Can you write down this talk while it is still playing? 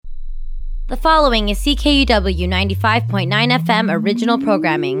The following is CKUW 95.9 FM original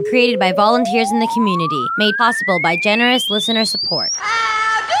programming created by volunteers in the community, made possible by generous listener support.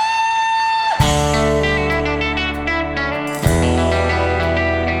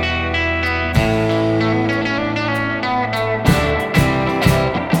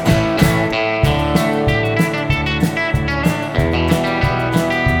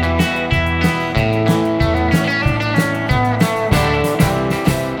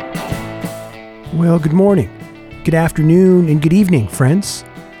 Well, good morning, good afternoon, and good evening, friends.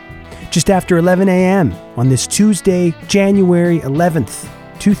 Just after 11 a.m. on this Tuesday, January 11th,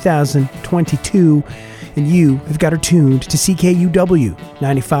 2022, and you have got her tuned to CKUW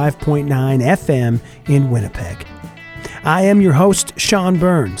 95.9 FM in Winnipeg. I am your host, Sean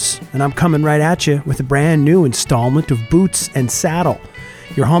Burns, and I'm coming right at you with a brand new installment of Boots and Saddle,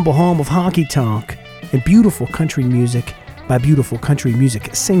 your humble home of honky tonk and beautiful country music by beautiful country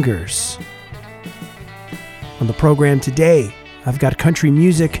music singers. On the program today, I've got country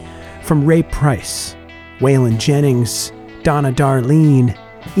music from Ray Price, Waylon Jennings, Donna Darlene,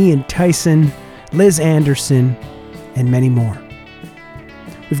 Ian Tyson, Liz Anderson, and many more.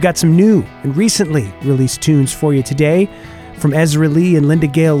 We've got some new and recently released tunes for you today from Ezra Lee and Linda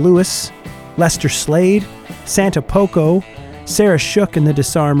Gale Lewis, Lester Slade, Santa Poco, Sarah Shook and the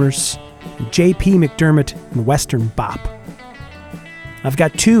Disarmers, and J.P. McDermott and Western Bop. I've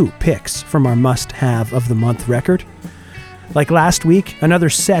got two picks from our must-have of the month record. Like last week, another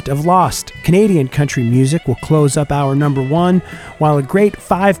set of lost Canadian country music will close up our number one, while a great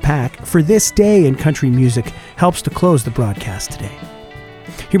 5-pack for this day in country music helps to close the broadcast today.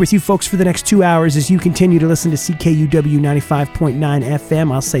 Here with you folks for the next 2 hours as you continue to listen to CKUW 95.9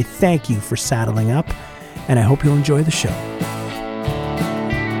 FM. I'll say thank you for saddling up, and I hope you'll enjoy the show.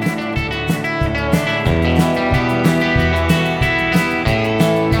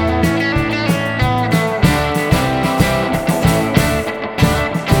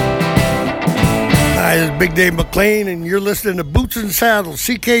 Hi, this is Big Dave McLean, and you're listening to Boots and Saddles,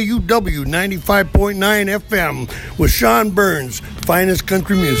 CKUW 95.9 FM with Sean Burns, finest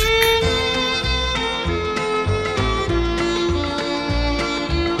country music.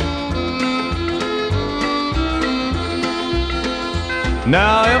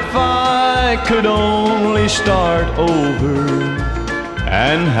 Now if I could only start over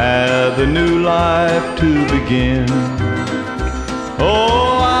and have a new life to begin,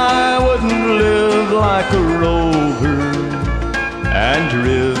 oh, I wouldn't live like a rover and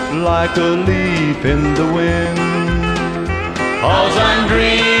drift like a leaf in the wind. 'Cause I'm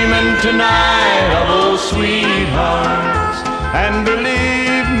dreaming tonight of old sweethearts, and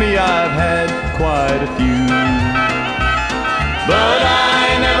believe me, I've had quite a few. But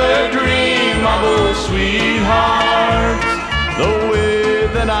I never dream of old sweethearts the way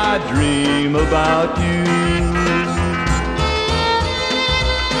that I dream about you.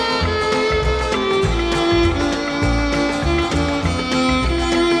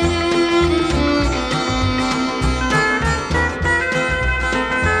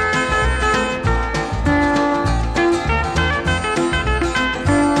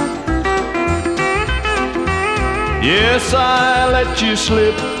 Yes, I let you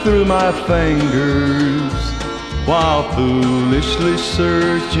slip through my fingers while foolishly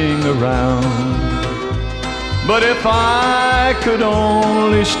searching around. But if I could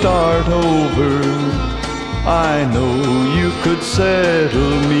only start over, I know you could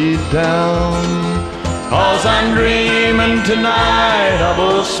settle me down. 'Cause I'm dreaming tonight of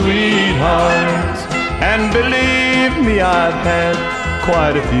old sweethearts, and believe me, I've had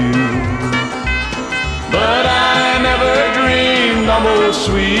quite a few. But I never dreamed of old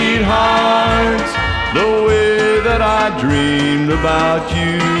sweethearts the way that I dreamed about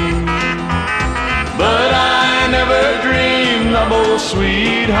you. But I never dreamed of old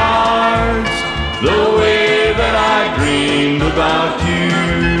sweethearts the way that I dreamed about you.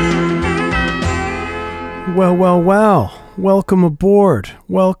 Well. Welcome aboard.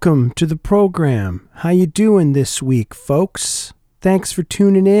 Welcome to the program. How you doing this week, folks? Thanks for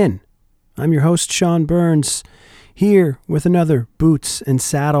tuning in. I'm your host, Sean Burns, here with another Boots and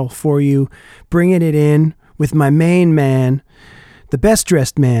Saddle for you, bringing it in with my main man, the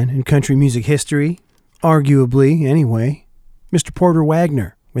best-dressed man in country music history, arguably anyway, Mr. Porter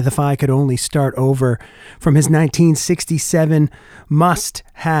Wagoner, with If I Could Only Start Over, from his 1967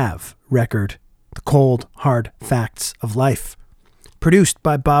 must-have record, The Cold, Hard Facts of Life. Produced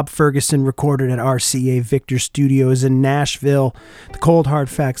by Bob Ferguson, recorded at RCA Victor Studios in Nashville, the Cold Hard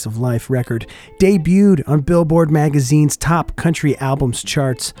Facts of Life record debuted on Billboard magazine's top country albums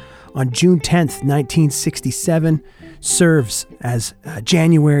charts on June 10th, 1967, serves as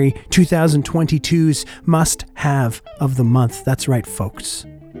January 2022's must-have of the month. That's right, folks.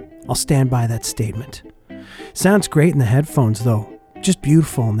 I'll stand by that statement. Sounds great in the headphones, though. Just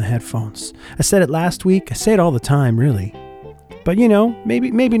beautiful in the headphones. I said it last week. I say it all the time, really. But, you know,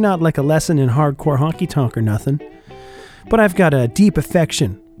 maybe not like a lesson in hardcore honky-tonk or nothing. But I've got a deep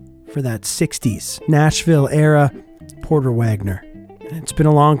affection for that 60s Nashville era Porter Wagoner. And it's been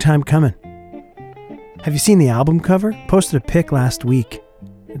a long time coming. Have you seen the album cover? Posted a pic last week.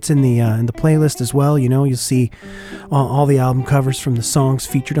 It's in the playlist as well. You know, you'll see all the album covers from the songs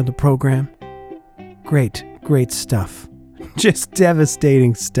featured on the program. Great stuff. Just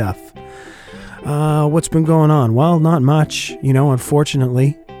devastating stuff. What's been going on? Well, not much, you know,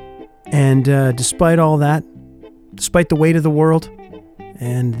 unfortunately. And despite all that, despite the weight of the world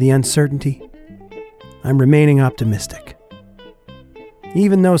and the uncertainty, I'm remaining optimistic.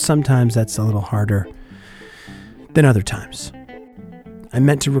 Even though sometimes that's a little harder than other times. I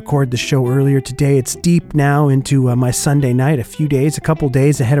meant to record the show earlier today. It's deep now into my Sunday night, a couple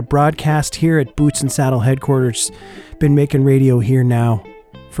days ahead of broadcast here at Boots and Saddle headquarters. Been making radio here now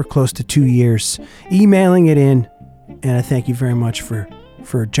for close to 2 years, emailing it in, and I thank you very much for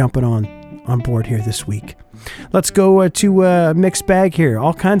jumping on board here this week. Let's go to a mixed bag here.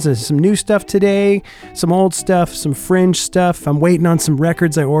 All kinds of some new stuff today, some old stuff, some fringe stuff. I'm waiting on some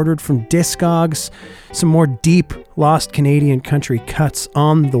records I ordered from Discogs, some more deep, lost Canadian country cuts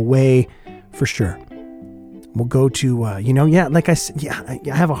on the way for sure. We'll go to, like I said, I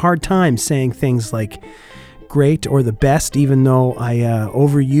have a hard time saying things like great or the best, even though I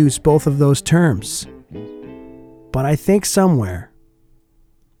overuse both of those terms. But I think somewhere,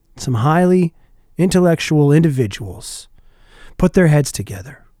 some highly intellectual individuals put their heads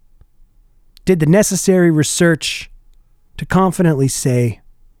together, did the necessary research to confidently say,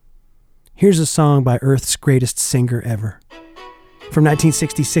 here's a song by Earth's greatest singer ever. From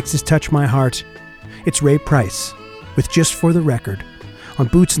 1966's Touch My Heart, it's Ray Price with Just for the Record on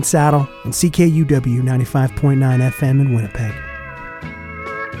Boots and Saddle on CKUW 95.9 FM in Winnipeg.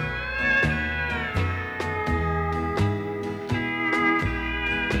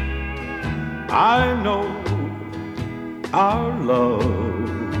 I know our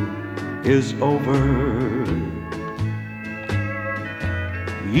love is over.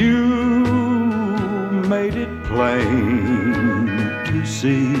 You made it plain to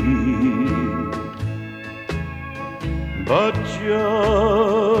see, but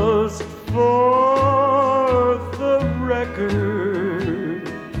just for the record,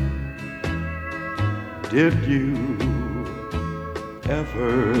 did you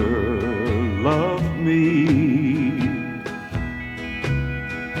ever love me?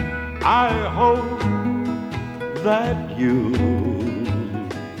 I hope that you'll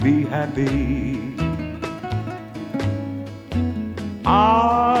be happy.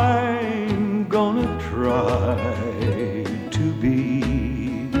 I'm gonna try to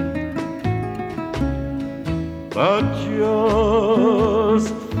be, but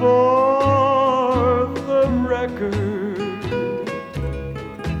just for the record,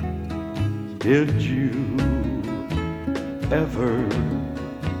 did you ever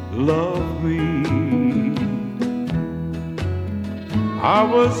love me? I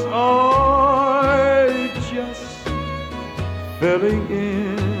was just filling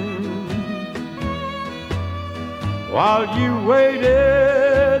in while you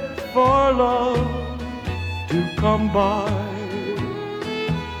waited for love to come by.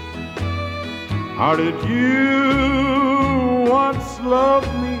 How did you once love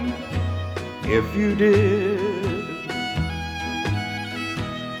me, if you did?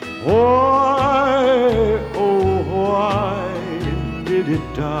 Why, oh why did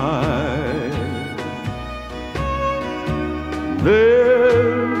it die?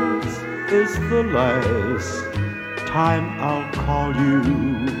 This is the last time I'll call you.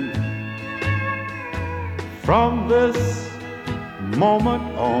 From this moment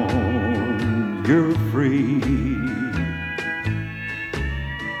on, you're free.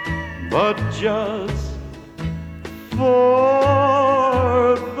 But just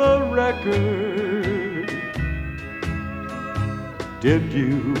for the record, did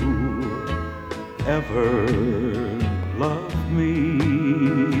you ever love me?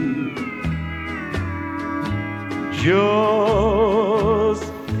 Just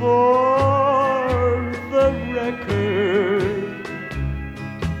for the record,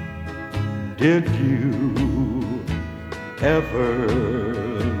 did you ever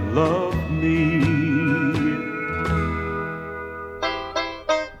love me?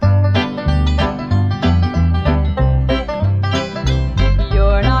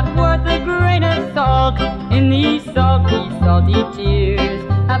 You're not worth a grain of salt in these salt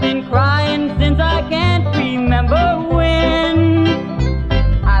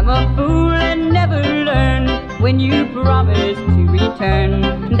turn.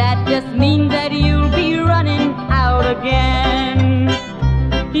 That just means that you'll be running out again.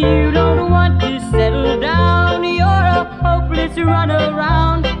 You don't want to settle down, you're a hopeless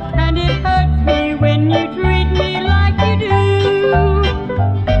runaround, and it hurts me when you treat me like you do.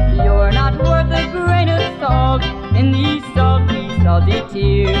 You're not worth a grain of salt in these salty, salty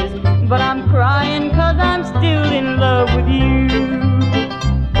tears, but I'm crying 'cause I'm still in love with you.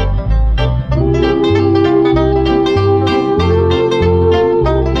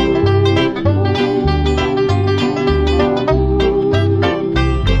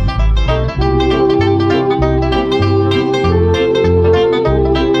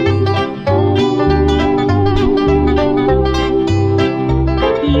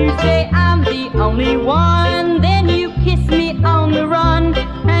 Only one, then you kiss me on the run,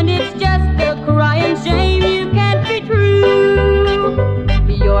 and it's just a crying shame you can't be true.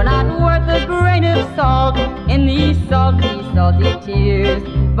 You're not worth a grain of salt in these salty, salty tears,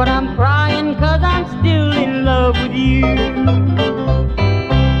 but I'm crying 'cause I'm still in love with you.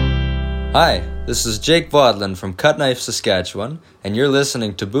 Hi, this is Jake Vodlin from Cutknife, Saskatchewan, and you're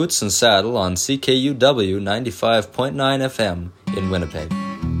listening to Boots and Saddle on CKUW 95.9 FM in Winnipeg.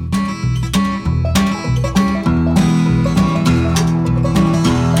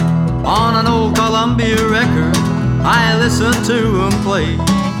 On an old Columbia record, I listened to him play.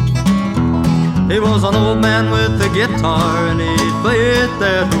 He was an old man with a guitar, and he'd play it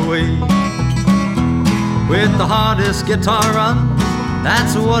that way. With the hardest guitar run,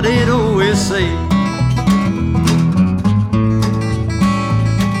 that's what he'd always say.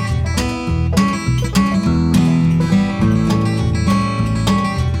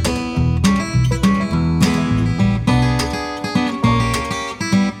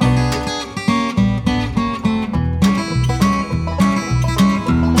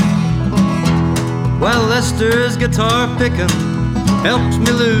 Well, Lester's guitar picking helps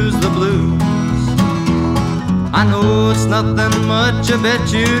me lose the blues. I know it's nothing much, I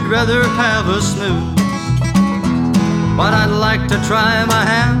bet you'd rather have a snooze. But I'd like to try my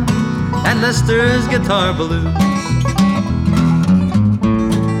hand at Lester's guitar blues.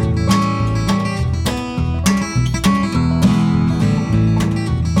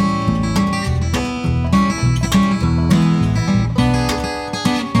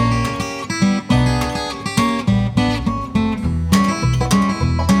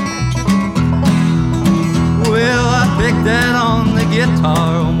 That on the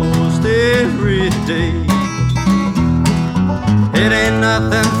guitar almost every day. It ain't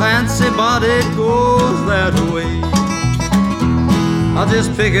nothing fancy, but it goes that way. I'll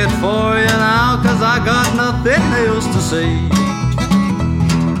just pick it for you now, 'cause I got nothing else to say.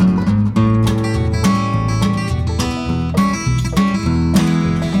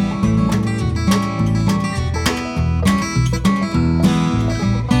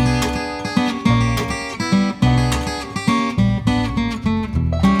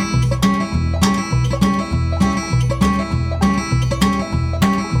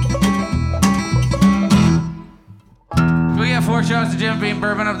 Shots of Jim Beam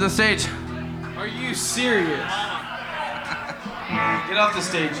bourbon up the stage. Are you serious? Get off the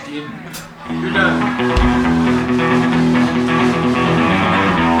stage, Dean. You're done.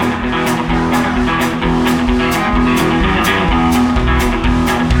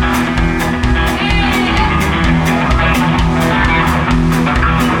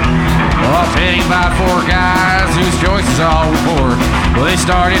 Well, I'll tell you about four guys whose choices all were poor. Well, they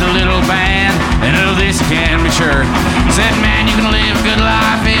started a little band, and of this can be sure. Said, man, you can live a good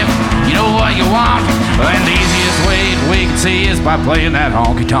life if you know what you want. And the easiest way that we can see is by playing that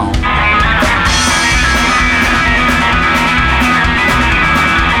honky-tonk.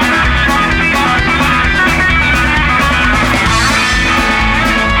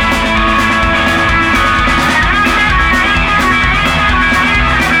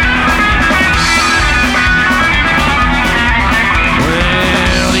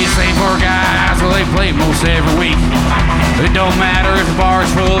 They play most every week. It don't matter if the bar's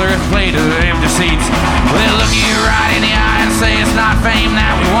full or if they play to empty seats. Well, they'll look you right in the eye and say it's not fame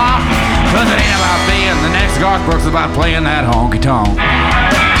that we want, 'cause it ain't about being the next Garth Brooks, about playing that honky-tonk.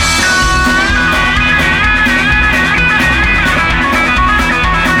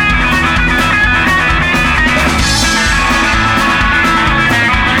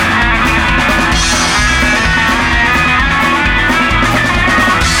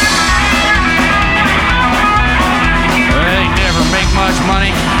 Much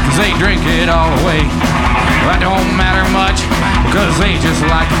money, 'cause they drink it all away. That don't matter much, because they just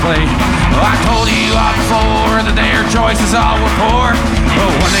like to play. Well, I told you all before that their choices all were poor, but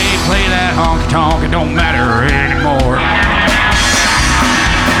when they play that honky-tonk, it don't matter anymore.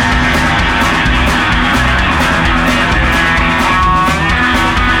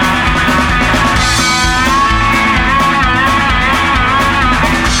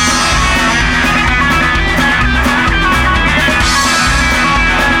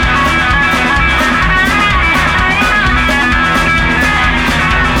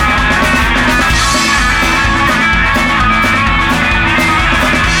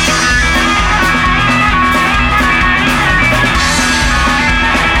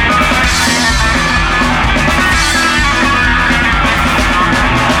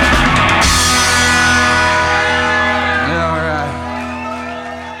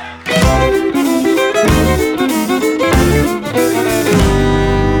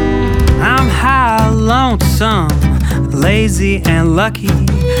 lazy and lucky.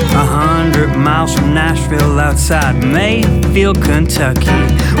 100 miles from Nashville outside Mayfield, Kentucky,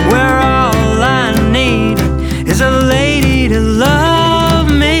 where all I need is a lady to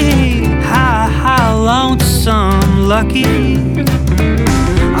love me. How lonesome lucky.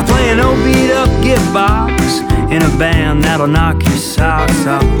 I play an old beat up gift box in a band that'll knock your socks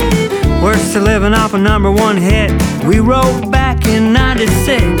off. Worse to living off a #1 hit we wrote back in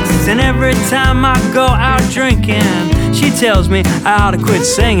 '96. And every time I go out drinking, she tells me I ought to quit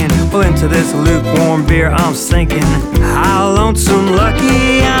singing. Well, into this lukewarm beer I'm sinking. How lonesome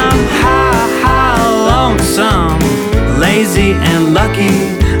lucky I'm. How lonesome, lazy and lucky.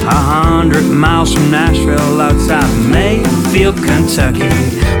 100 miles from Nashville outside Mayfield, Kentucky,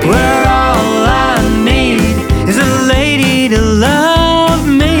 where all I need is a lady to love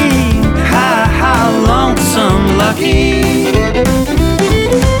me. How lonesome lucky.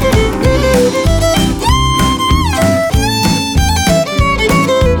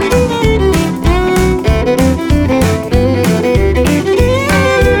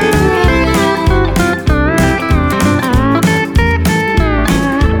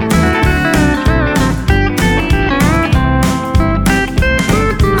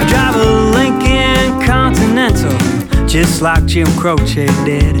 Just like Jim Croce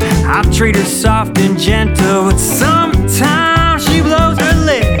did. I treat her soft and gentle, but sometimes she blows her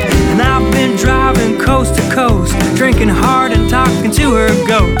lid. And I've been driving coast to coast, drinking hard and talking to her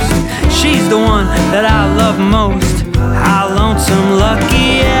ghost. She's the one that I love most. How lonesome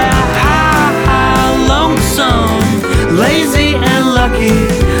lucky, yeah. How lonesome, lazy and lucky.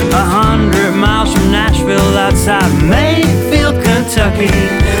 100 miles from Nashville outside Mayfield, Kentucky,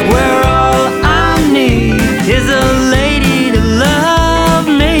 where all I need is a lady to love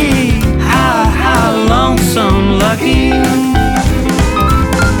me. How lonesome lucky.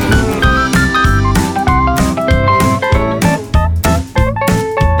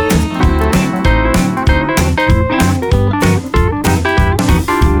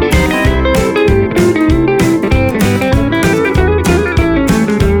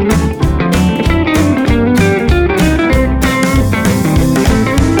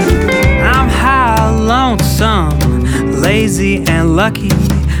 Lazy and lucky.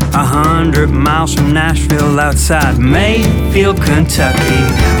 100 miles from Nashville outside Mayfield, Kentucky,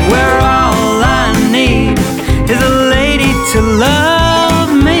 where all I need is a lady to love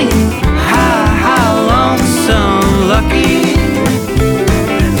me. How lonesome lucky.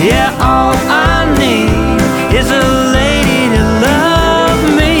 Yeah, all I need is a lady to love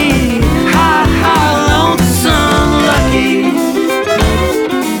me. How lonesome lucky.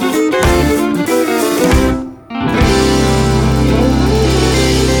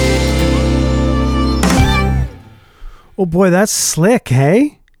 Oh boy, that's slick,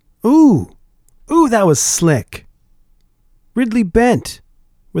 hey? Ooh, that was slick. Ridley Bent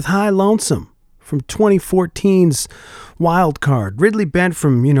with High Lonesome from 2014's Wild Card. Ridley Bent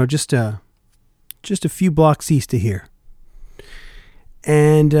from, just a few blocks east of here.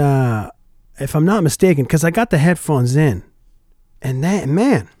 And if I'm not mistaken, because I got the headphones in, and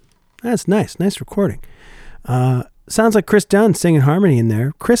that's nice recording. Sounds like Chris Dunn singing harmony in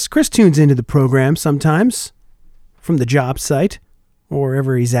there. Chris tunes into the program sometimes, from the job site or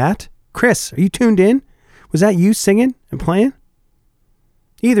wherever he's at. Chris, are you tuned in? Was that you singing and playing?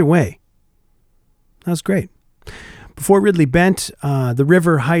 Either way, that was great. Before Ridley Bent, the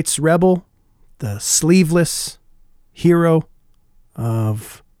River Heights Rebel, the sleeveless hero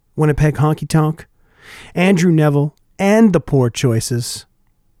of Winnipeg Honky Tonk, Andrew Neville, and the Poor Choices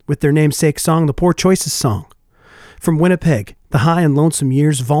with their namesake song, the Poor Choices Song. From Winnipeg, The High and Lonesome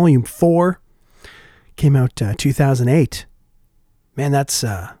Years, Volume 4. Came out 2008. Man, that's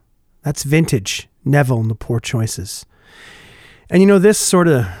vintage Neville and the Poor Choices. And this sort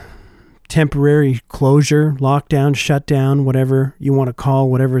of temporary closure, lockdown, shutdown, whatever you want to call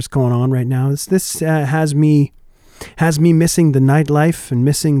whatever's going on right now. This has me missing the nightlife and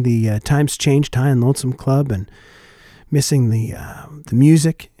missing the Times Changed High and Lonesome Club and missing the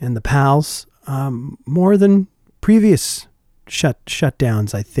music and the pals more than previous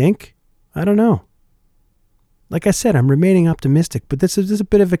shutdowns. I think. I don't know. Like I said, I'm remaining optimistic, but this is a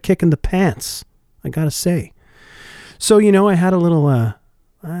bit of a kick in the pants, I gotta say. So, I had a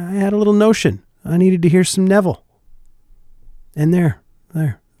little notion. I needed to hear some Neville. And there,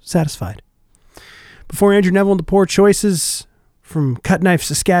 satisfied. Before Andrew Neville and the Poor Choices, from Cut Knife,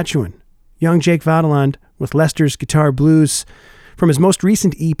 Saskatchewan, young Jake Vadeland with Lester's Guitar Blues, from his most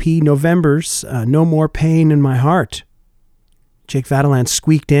recent EP, November's No More Pain in My Heart. Jake Vadeland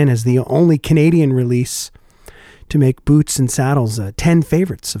squeaked in as the only Canadian release to make Boots and Saddles 10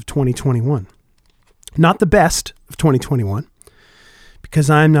 favorites of 2021. Not the best of 2021, because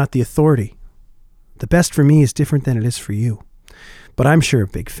I'm not the authority. The best for me is different than it is for you. But I'm sure a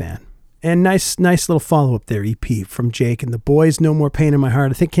big fan. And nice little follow-up there, EP from Jake and the boys. No More Pain in My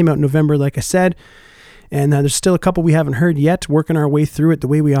Heart. I think came out in November, like I said. And there's still a couple we haven't heard yet, working our way through it the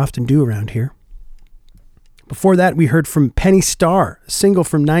way we often do around here. Before that, we heard from Penny Starr, a single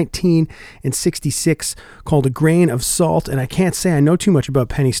from 1966 called A Grain of Salt. And I can't say I know too much about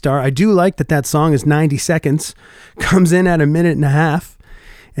Penny Starr. I do like that song is 90 seconds, comes in at a minute and a half,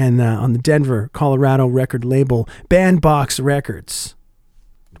 and on the Denver, Colorado record label, Bandbox Records.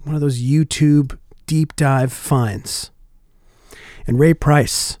 One of those YouTube deep dive finds. And Ray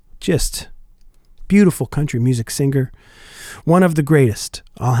Price, just beautiful country music singer. One of the greatest,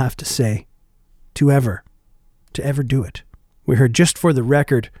 I'll have to say, to ever do it. We heard Just for the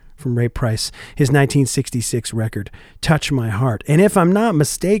Record from Ray Price, his 1966 record, Touch My Heart. And if I'm not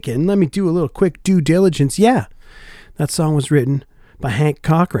mistaken, let me do a little quick due diligence. Yeah, that song was written by Hank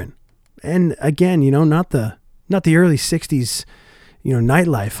Cochran. And again, not the early 60s,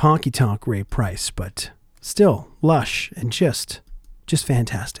 nightlife, honky-tonk Ray Price, but still lush and just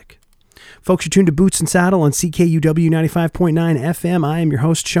fantastic. Folks, you're tuned to Boots and Saddle on CKUW 95.9 FM. I am your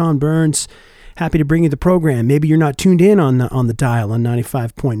host, Sean Burns. Happy to bring you the program. Maybe you're not tuned in on the dial on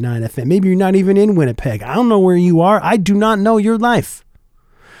 95.9 FM. Maybe you're not even in Winnipeg. I don't know where you are. I do not know your life.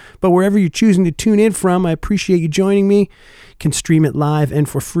 But wherever you're choosing to tune in from, I appreciate you joining me. You can stream it live and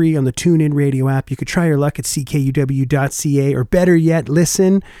for free on the TuneIn Radio app. You could try your luck at ckuw.ca, or better yet,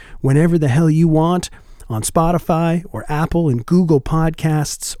 listen whenever the hell you want on Spotify or Apple and Google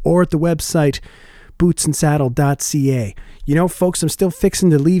Podcasts, or at the website bootsandsaddle.ca. Folks, I'm still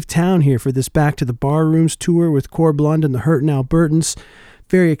fixing to leave town here for this Back to the Barrooms tour with Corb Lund and the Hurtin' Albertans.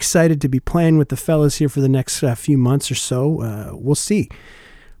 Very excited to be playing with the fellas here for the next few months or so. We'll see.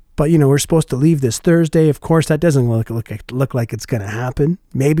 But, we're supposed to leave this Thursday. Of course, that doesn't look like it's going to happen.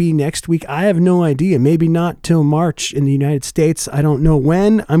 Maybe next week. I have no idea. Maybe not till March in the United States. I don't know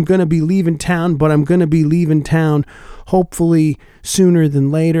when I'm going to be leaving town, but I'm going to be leaving town hopefully sooner than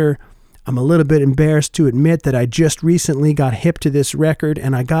later. I'm a little bit embarrassed to admit that I just recently got hip to this record,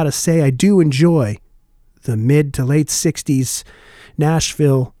 and I gotta say I do enjoy the mid to late 60s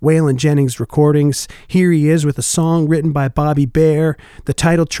Nashville Waylon Jennings recordings. Here he is with a song written by Bobby Bare, the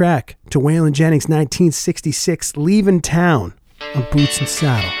title track to Waylon Jennings' 1966 Leavin' Town on Boots and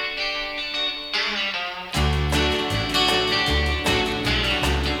Saddle.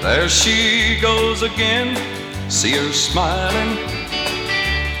 There she goes again, see her smiling,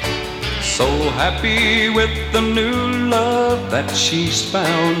 so happy with the new love that she's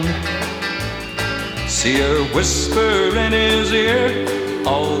found. See her whisper in his ear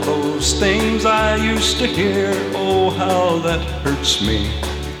all those things I used to hear. Oh, how that hurts me,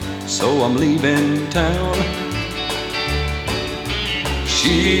 so I'm leaving town.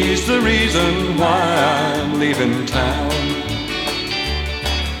 She's the reason why I'm leaving town.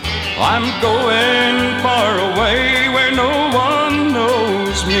 I'm going far away where no one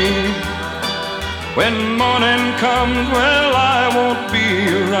knows me. When morning comes, well, I won't be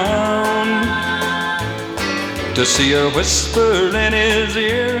around to see her whisper in his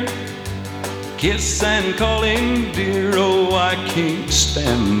ear, kiss and call him dear. Oh, I can't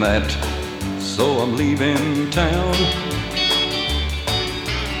stand that, so I'm leaving town.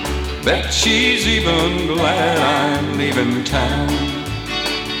 Bet she's even glad I'm leaving town.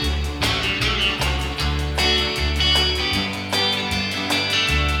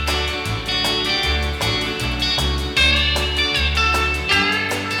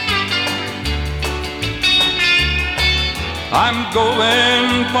 I'm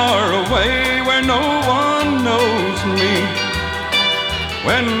going far away where no one knows me.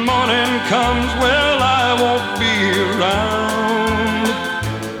 When morning comes, well, I won't be around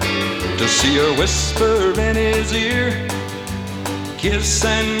to see her whisper in his ear, kiss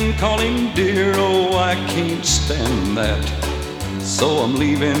and call him dear. Oh, I can't stand that, so I'm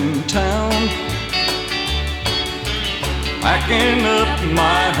leaving town. Packing up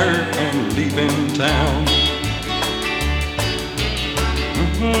my hurt and leaving town.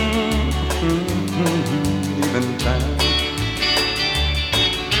 Leaving town.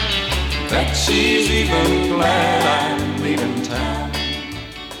 Bet she's even glad I'm leaving town.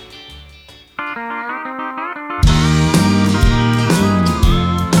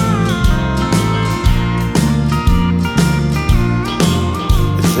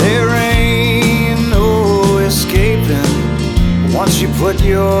 There ain't no escaping once you put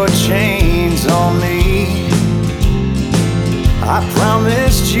your chains on me. I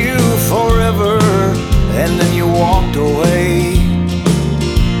promised you forever, and then you walked away.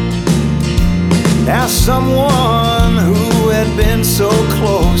 Now someone who had been so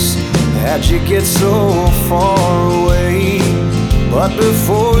close, how'd you get so far away? But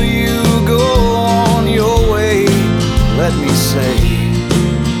before you go on your way, let me say,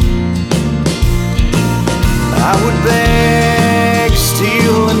 I would beg,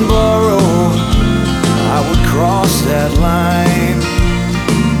 steal and borrow, I would cross that line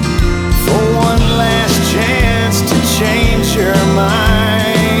for one last chance to change your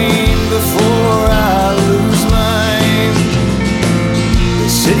mind before I lose mine. The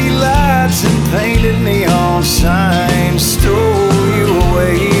city lights and painted neon signs stole you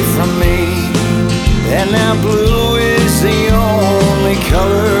away from me, and now blue is the only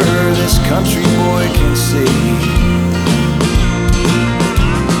color this country boy can see.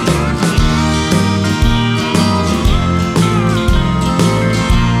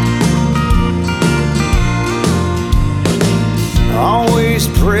 Always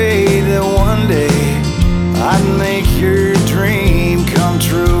prayed that one day I'd make your dream come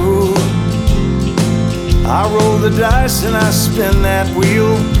true. I roll the dice and I spin that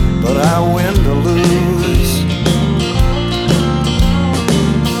wheel, but I win to lose.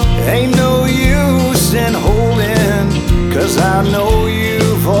 Ain't no use in holding, 'cause I know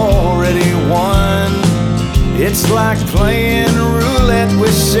you've already won. It's like playing roulette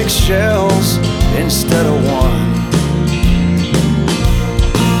with 6 shells instead of 1.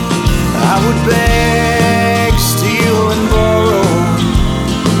 I would beg, steal and borrow,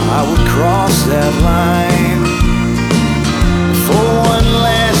 I would cross that line for one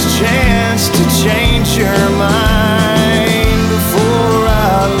last chance to change your mind before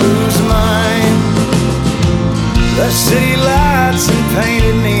I lose mine. The city lights and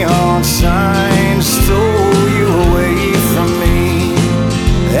painted neon signs stole you away from me,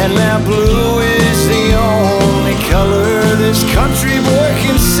 and now blue is the only color this country boy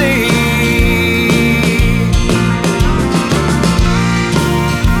can see.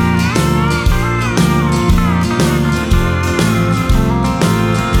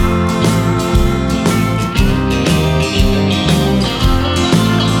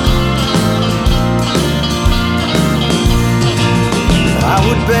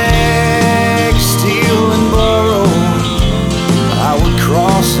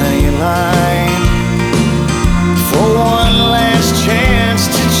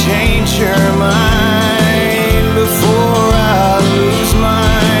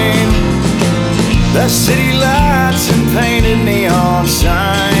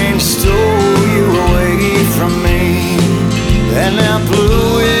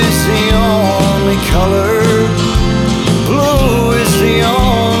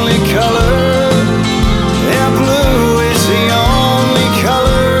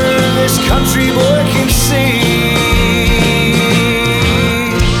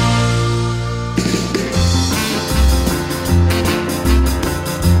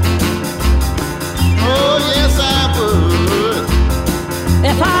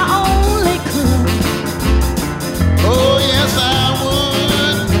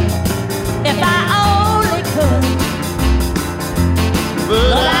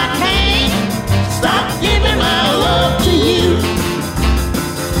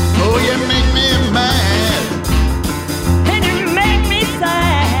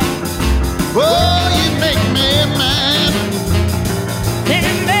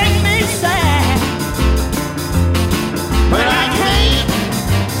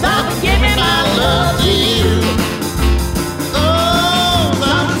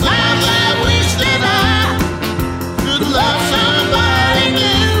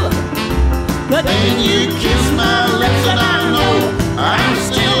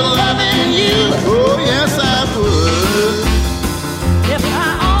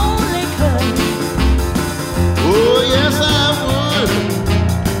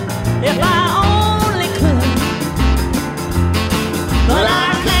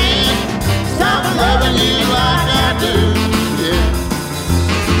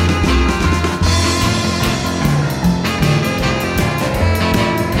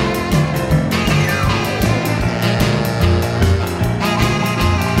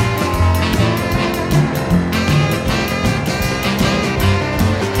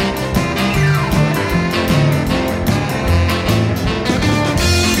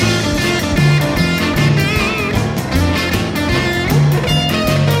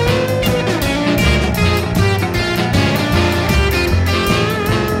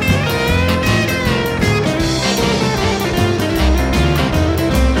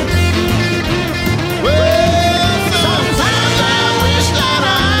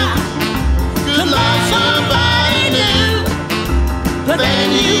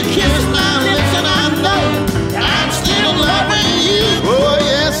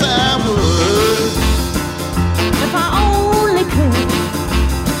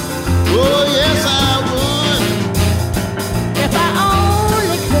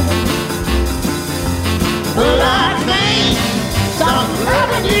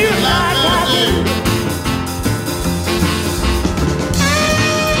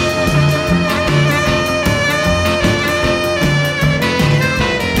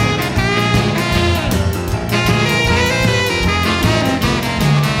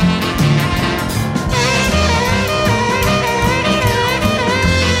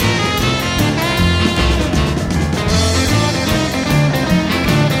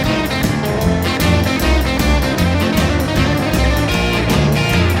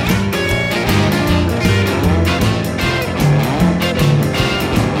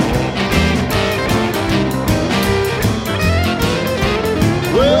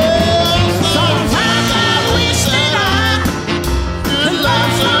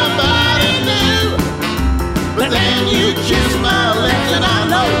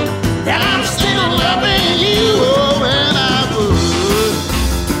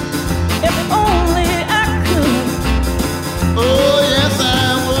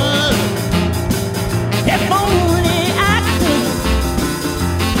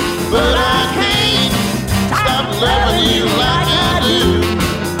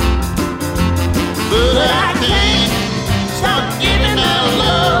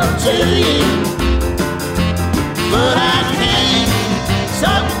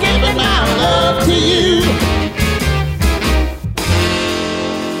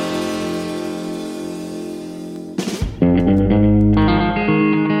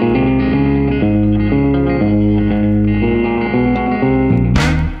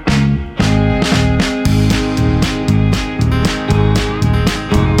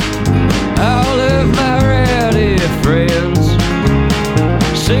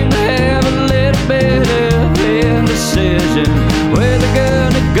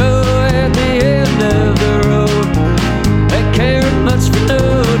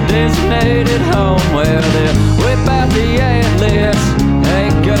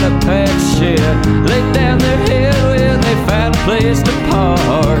 place to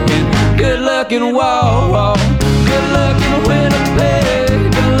park. And good-looking Wawa, good-looking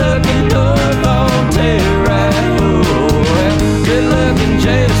Winnipeg, good-looking North Ontario, good-looking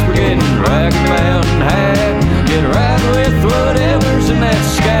Jasper getting Rocky Mountain High. Get right with whatever's in that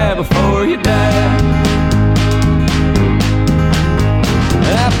sky before you die.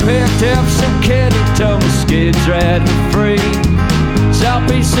 I picked up some kid who told me skids riding free. South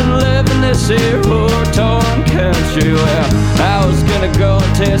Beach and live in this here war-torn country. Well, I was gonna go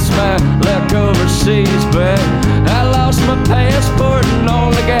and test my luck overseas, but I lost my passport and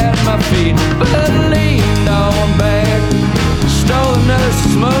only got my feet. But leaned on back, stole another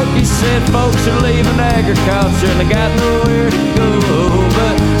smoke. He said folks are leaving agriculture and they got nowhere to go.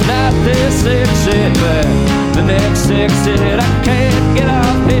 But not this exit, but the next exit. I can't get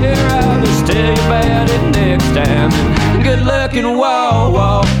off here, I'll just tell you about it next time. Good-looking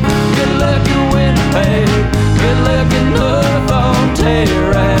Wawa, good-looking Winnipeg, good-looking North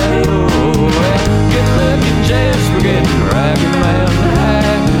Ontario, good-looking Jasper getting Rocky Mountain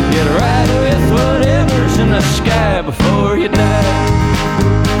High. Get right with whatever's in the sky before you die.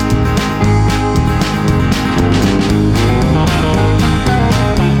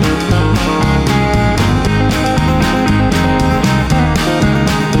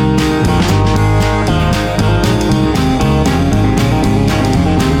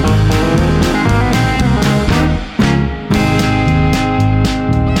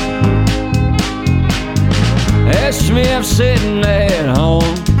 Me, I'm sitting at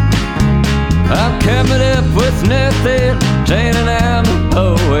home. I'm coming up with nothing, tanning out the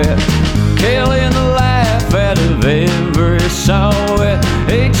poet, killing the life out of every song.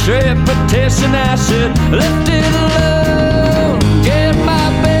 Each repetition I should lift it alone. Get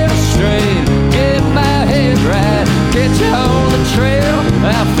my bell straight, get my head right, get you on the trail,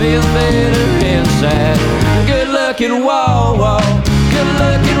 I feel better inside. Good-looking Wawa,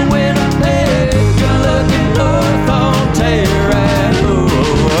 good-looking Winnipeg, good-looking North Ontario,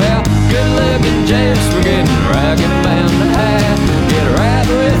 well, good-looking Jasper getting Rocky Mountain High. Get right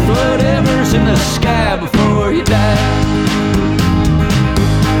with whatever's in the sky before you die.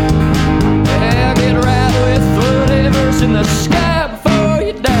 Yeah, get right with whatever's in the sky before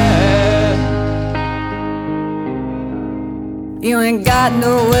you die. You ain't got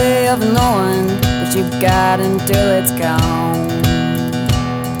no way of knowing what you've got until it's gone.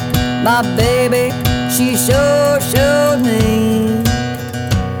 My baby, she sure showed me.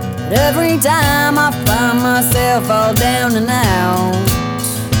 But every time I find myself all down and out,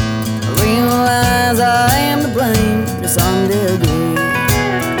 I realize I am to blame to some degree.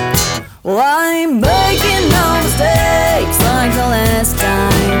 Well, I ain't making no mistakes like the last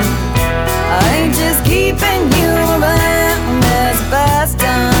time. I ain't just keeping you around as a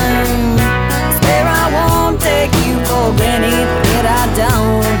pastime. Swear I won't take you for granted, yet I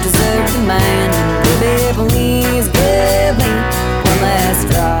don't deserve the man. Baby, please give me one last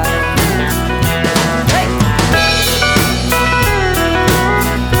try.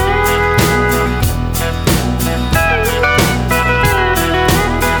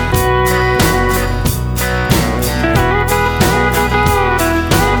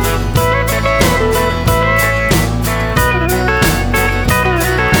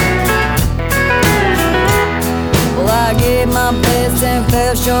 My best and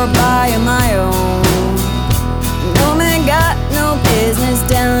fell short by my own. No man got no business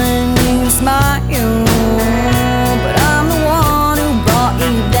telling you to smile, but I'm the one who brought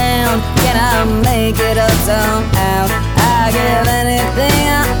you down. Can I make it up somehow? I give anything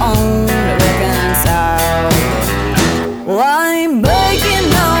I own to reconcile. Well, I ain't making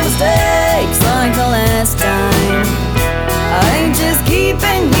no mistakes like the last time. I ain't just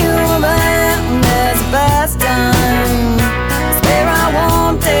keeping you around as a pastime. Swear I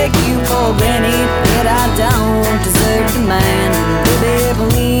won't take you for granted, yet I don't deserve the man. Baby,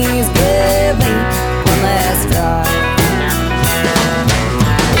 please give me one last try.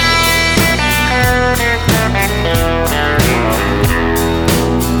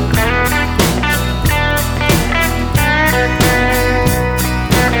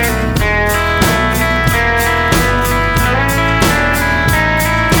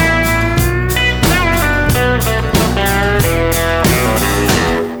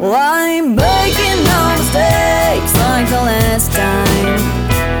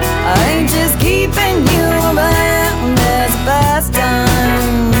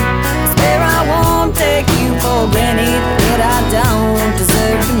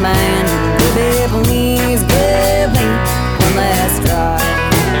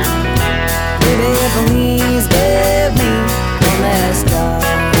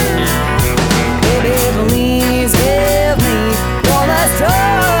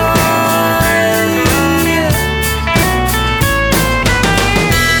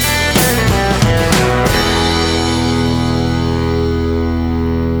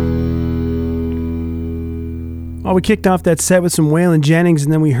 Well, we kicked off that set with some Waylon Jennings,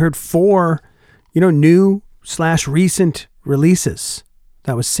 and then we heard 4, new/recent releases.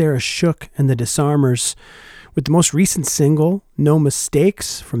 That was Sarah Shook and the Disarmers with the most recent single, No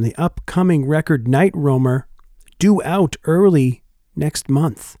Mistakes, from the upcoming record Night Roamer, due out early next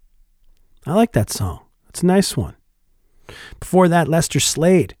month. I like that song. It's a nice one. Before that, Lester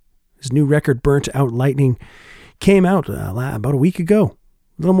Slade. His new record, Burnt Out Lightning, came out about a week ago.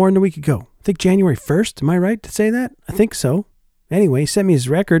 A little more than a week ago. I think January 1st. Am I right to say that? I think so. Anyway, he sent me his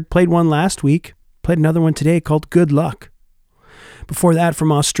record. Played one last week. Played another one today called Good Luck. Before that,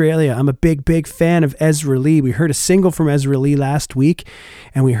 from Australia, I'm a big fan of Ezra Lee. We heard a single from Ezra Lee last week,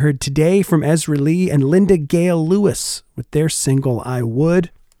 and we heard today from Ezra Lee and Linda Gale Lewis with their single I Would.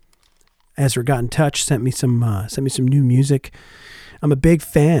 Ezra got in touch, sent me some new music. I'm a big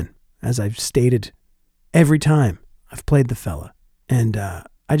fan, as I've stated every time I've played the fella, and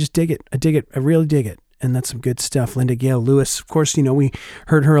I just dig it. I really dig it. And that's some good stuff. Linda Gale Lewis, of course, we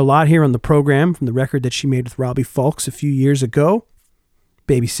heard her a lot here on the program from the record that she made with Robbie Fulks a few years ago.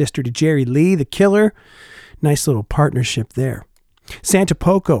 Baby sister to Jerry Lee, The Killer. Nice little partnership there. Santa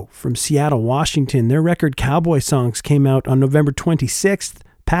Poco from Seattle, Washington. Their record Cowboy Songs came out on November 26th.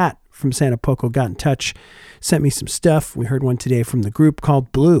 Pat from Santa Poco got in touch, sent me some stuff. We heard one today from the group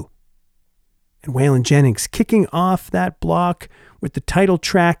called Blue. And Waylon Jennings kicking off that block with the title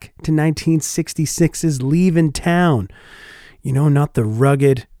track to 1966's Leavin' Town. Not the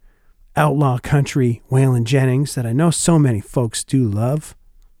rugged outlaw country Waylon Jennings that I know so many folks do love,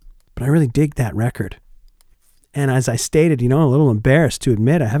 but I really dig that record. And as I stated, a little embarrassed to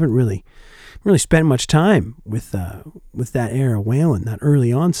admit I haven't really spent much time with that era Waylon, that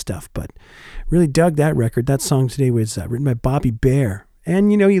early on stuff, but really dug that record. That song today was written by Bobby Bare.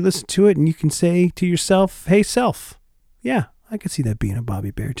 And, you listen to it and you can say to yourself, hey, self. Yeah, I could see that being a Bobby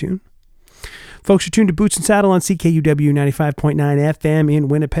Bare tune. Folks, you're tuned to Boots and Saddle on CKUW 95.9 FM in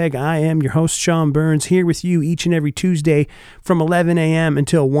Winnipeg. I am your host, Sean Burns, here with you each and every Tuesday from 11 a.m.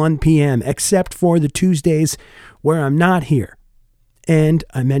 until 1 p.m., except for the Tuesdays where I'm not here. And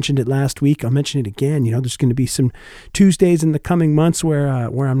I mentioned it last week. I'll mention it again. There's going to be some Tuesdays in the coming months where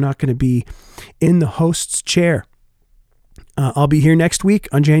I'm not going to be in the host's chair. I'll be here next week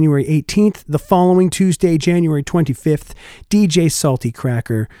on January 18th. The following Tuesday, January 25th, DJ Salty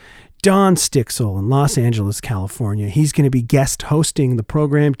Cracker, Don Stixel in Los Angeles, California. He's going to be guest hosting the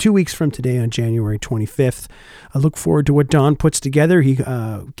program 2 weeks from today on January 25th. I look forward to what Don puts together. He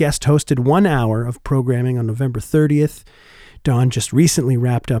guest hosted 1 hour of programming on November 30th. Don just recently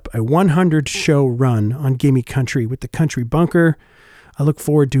wrapped up a 100-show run on Gimme Country with the Country Bunker. I look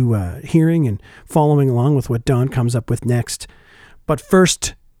forward to hearing and following along with what Don comes up with next. But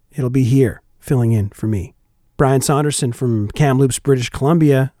first, it'll be here, filling in for me. Brian Saunderson from Kamloops, British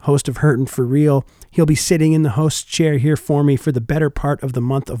Columbia, host of Hurtin' For Real. He'll be sitting in the host chair here for me for the better part of the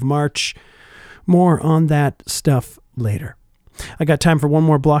month of March. More on that stuff later. I got time for one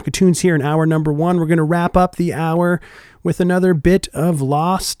more block of tunes here in hour number 1. We're going to wrap up the hour with another bit of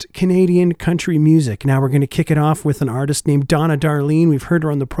lost Canadian country music. Now we're going to kick it off with an artist named Donna Darlene. We've heard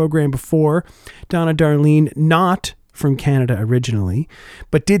her on the program before. Donna Darlene, not from Canada originally,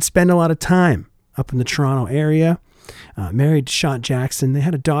 but did spend a lot of time up in the Toronto area. Married to Shot Jackson. They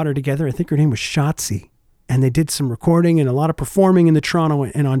had a daughter together. I think her name was Shotzi. And they did some recording and a lot of performing in the Toronto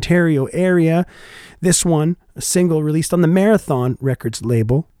and Ontario area. This one, a single released on the Marathon Records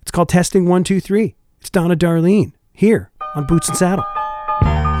label. It's called Testing 1, 2, 3. It's Donna Darlene here on Boots and Saddle.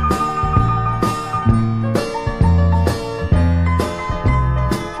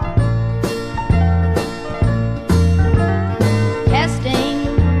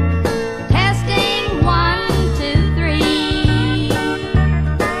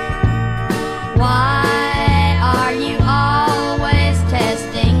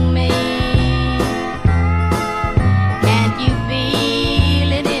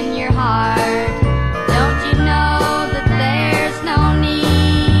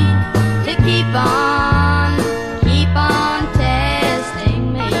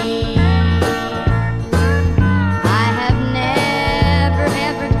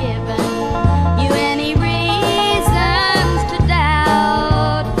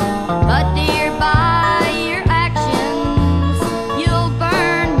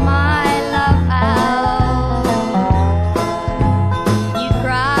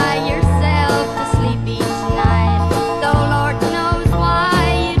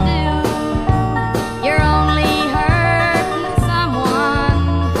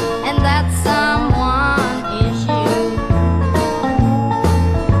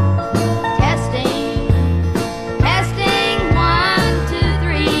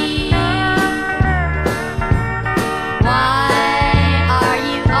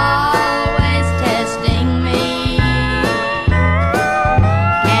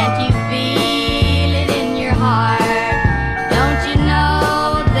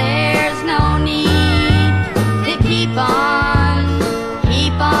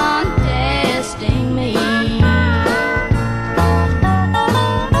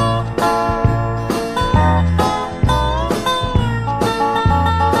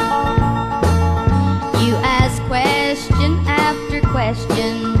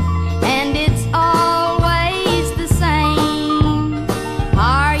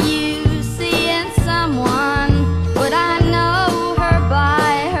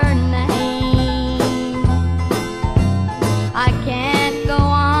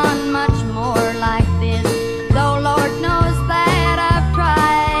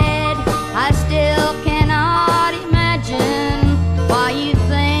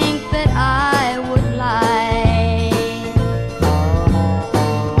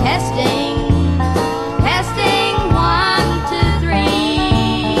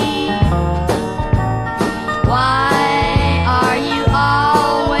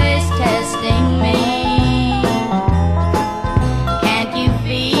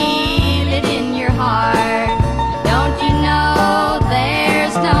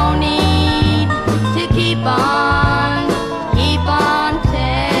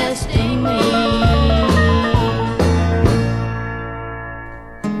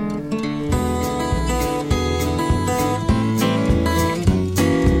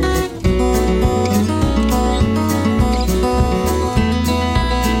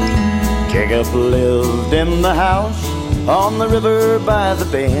 Jacob lived in the house on the river by the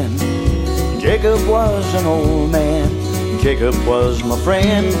bend. Jacob was an old man. Jacob was my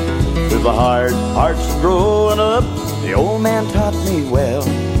friend. Through the hard parts of growing up, the old man taught me well.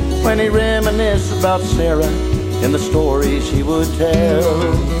 When he reminisced about Sarah in the stories he would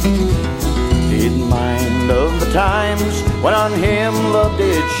tell, he'd mind of the times when on him love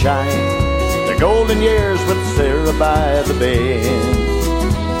did shine, the golden years with Sarah by the bed.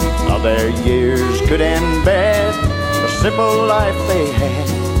 Now their years good and bad, a simple life they had.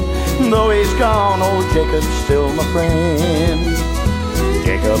 Though he's gone, old Jacob's still my friend.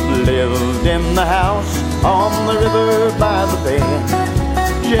 Jacob lived in the house on the river by the bend.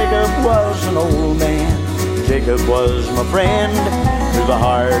 Jacob was an old man. Jacob was my friend. Through the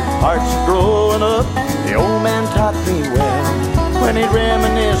hard parts of growing up, the old man taught me well. When he'd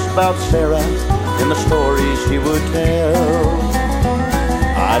reminisce about Sarah in the stories he would tell,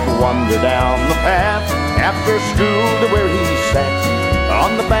 I'd wander down the path after school to where he sat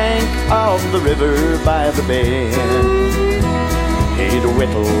on the bank of the river by the bend. He'd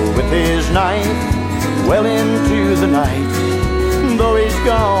whittle with his knife well into the night. Though he's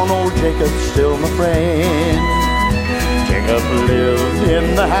gone, old Jacob's still my friend. Jacob lived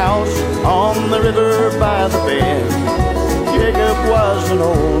in the house on the river by the bend. Jacob was an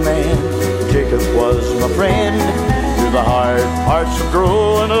old man. Jacob was my friend. Through the hard parts of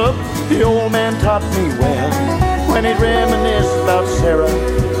growing up, the old man taught me well. When he'd reminisce about Sarah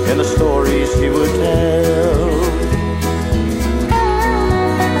in the stories he would tell.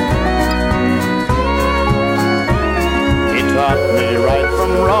 He taught me right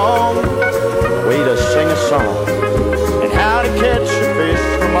from wrong, the way to sing a song, and how to catch a fish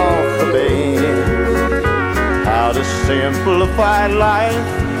from off the bend. How to simplify life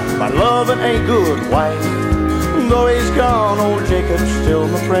by loving a good wife. Though he's gone, old Jacob's still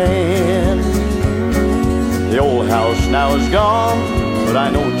my friend. The old house now is gone, but I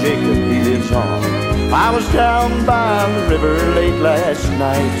know Jacob, he lives on. I was down by the river late last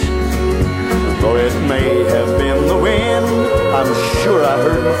night. Though it may have been the wind, I'm sure I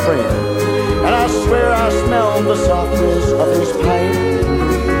heard my friend, and I swear I smelled the softness of his pipe.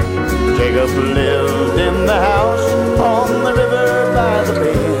 Jacob lived in the house on the river by the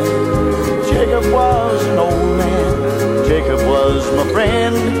bend. Jacob was an old man. Jacob was my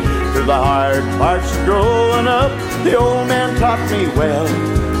friend. Through the hard parts of growing up, the old man taught me well.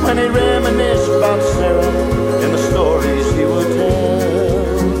 When he reminisced about Sarah in the stories he would tell.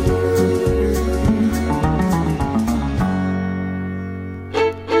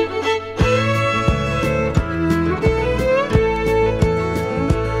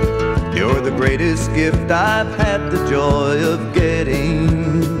 You're the greatest gift I've had the joy of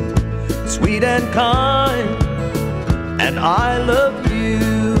getting. Sweet and kind, and I love you.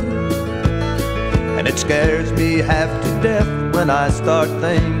 And it scares me half to death when I start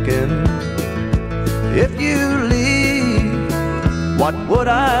thinking, if you leave, what would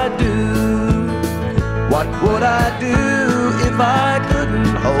I do? What would I do if I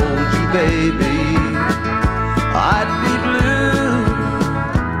couldn't hold you, baby? I'd be blue,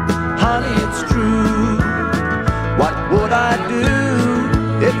 honey, it's true. What would I do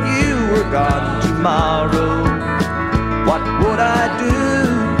if you were gone tomorrow? What would I do?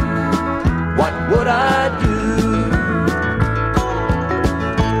 What would I do?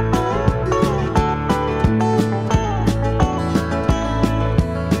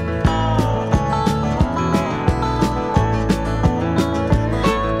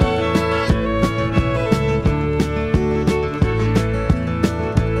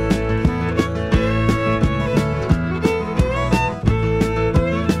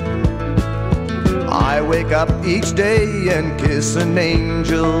 I wake up each day and kiss an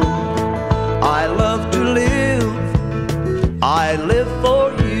angel. I love to live, I live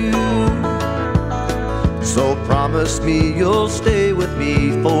for you. So promise me you'll stay with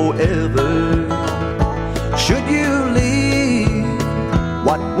me forever. Should you leave,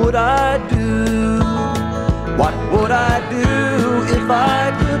 what would I do? What would I do if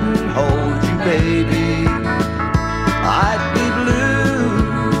I couldn't hold you, baby? I'd be blue,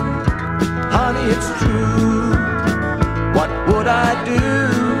 honey, it's true. What would I do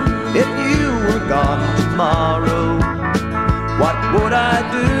if you were gone tomorrow? What would I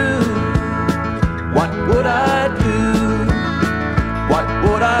do? What would I do? What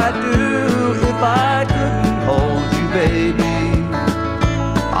would I do if I couldn't hold you, baby?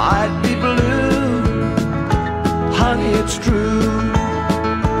 I'd be blue, honey, it's true.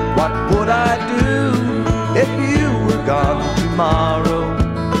 What would I do if you were gone tomorrow?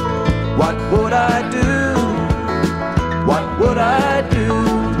 What would I do? What would I do?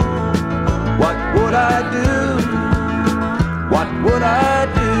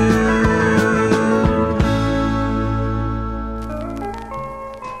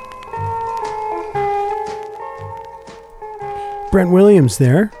 Brent Williams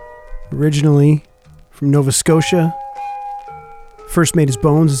there, originally from Nova Scotia. First made his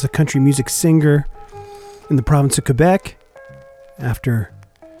bones as a country music singer in the province of Quebec after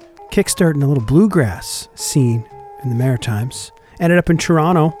kickstarting a little bluegrass scene in the Maritimes. Ended up in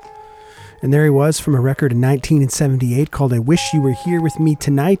Toronto, and there he was from a record in 1978 called I Wish You Were Here With Me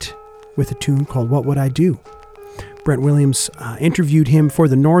Tonight, with a tune called What Would I Do? Brent Williams interviewed him for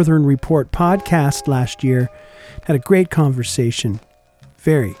the Northern Report podcast last year. Had a great conversation.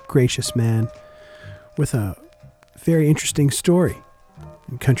 Very gracious man with a very interesting story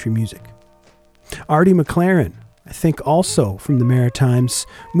in country music. Artie McLaren, I think also from the Maritimes,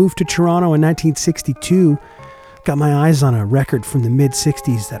 moved to Toronto in 1962. Got my eyes on a record from the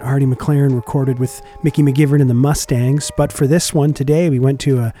mid-60s that Artie McLaren recorded with Mickey McGivern and the Mustangs. But for this one today, we went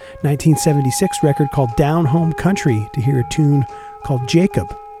to a 1976 record called Down Home Country to hear a tune called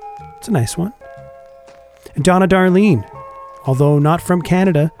Jacob. It's a nice one. And Donna Darlene, although not from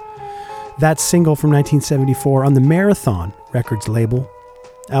Canada, that single from 1974 on the Marathon Records label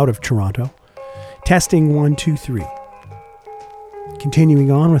out of Toronto. Testing 1, 2, 3.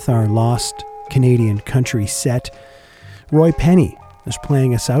 Continuing on with our lost Canadian country set, Roy Penny is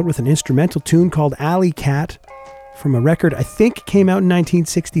playing us out with an instrumental tune called Alley Cat from a record I think came out in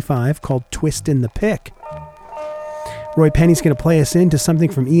 1965 called Twist in the Pick. Roy Penny's going to play us into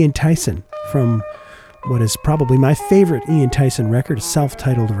something from Ian Tyson, from what is probably my favorite Ian Tyson record, a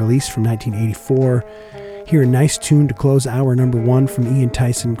self-titled release from 1984. Hear a nice tune to close hour number 1 from Ian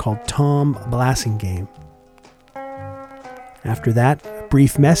Tyson called Tom Blassingame. After that, a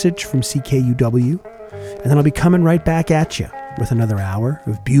brief message from CKUW, and then I'll be coming right back at you with another hour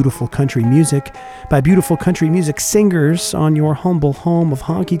of beautiful country music by beautiful country music singers on your humble home of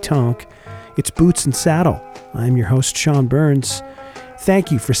honky tonk. It's Boots and Saddle. I'm your host, Sean Burns.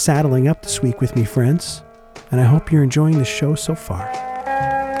 Thank you for saddling up this week with me, friends, and I hope you're enjoying the show so far.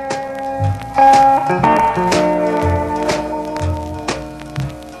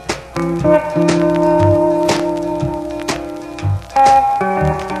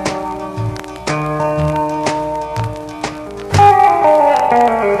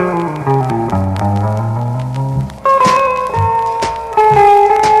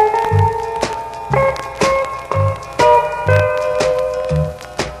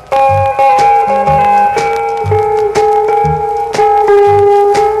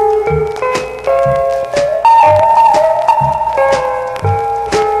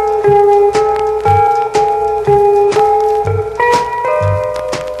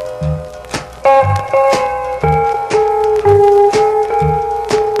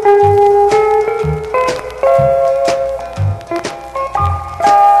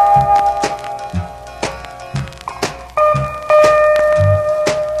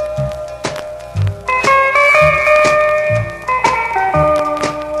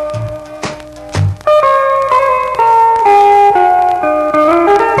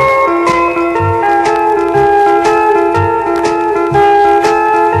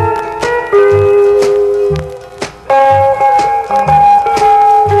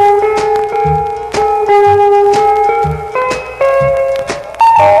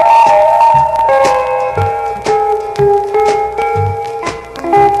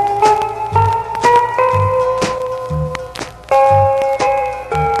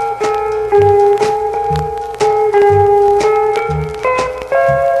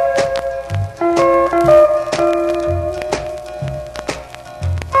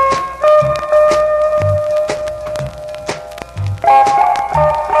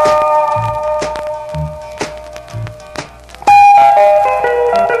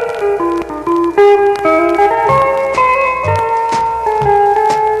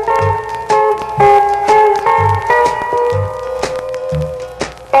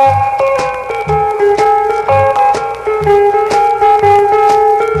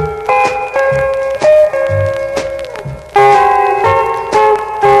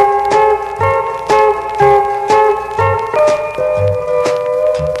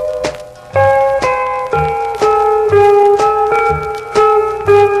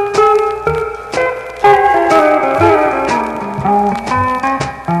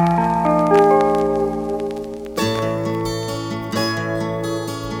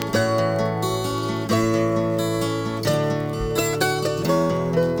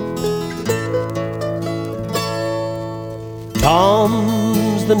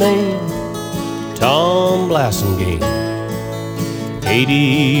 Tom's the name, Tom Blassingame.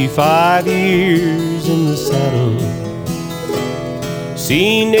 85 years in the saddle.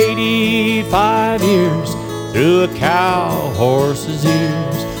 Seen 85 years through a cow horse's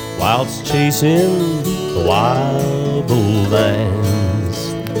ears whilst chasing the wild bull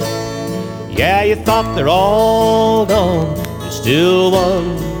vines. Yeah, you thought they're all gone, there's still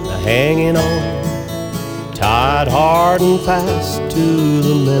one hanging on, tied hard and fast to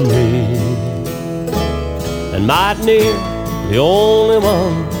the memory. And mighty near the only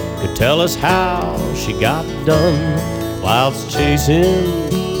one could tell us how she got done whilst chasing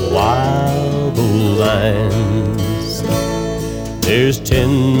the wild bull vines. There's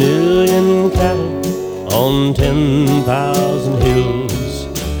 10 million cattle on 10,000 hills,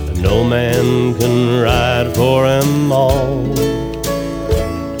 and no man can ride for 'em all.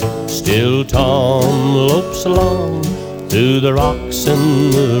 Still Tom lopes along through the rocks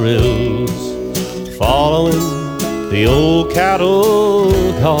and the rills, following the old cattle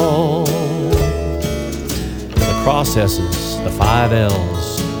call. The cross S's, the 5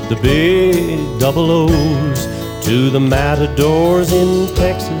 L's, the big double O's, to the matadors in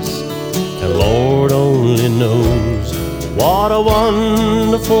Texas, and Lord only knows what a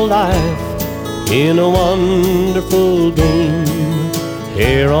wonderful life in a wonderful game.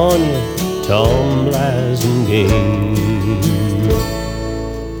 Here on your Tom Blasingame.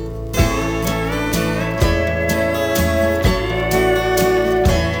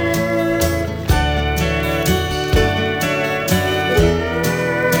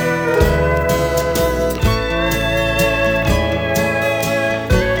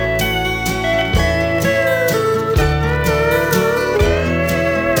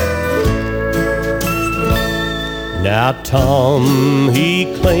 Now Tom, he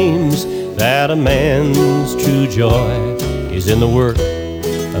claims that a man's true joy is in the work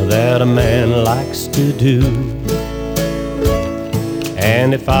that a man likes to do.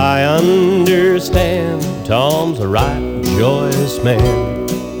 And if I understand, Tom's a right joyous man.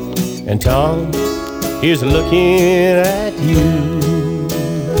 And Tom, here's looking at you.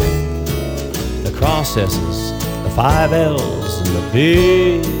 The cross S's, the 5 L's, and the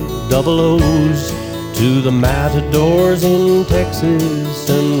big double O's, to the matadors in Texas,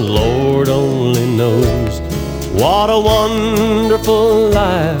 and Lord only knows what a wonderful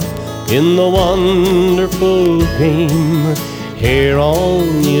life in the wonderful game. Here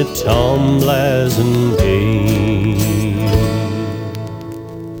on your Tom Blasingame.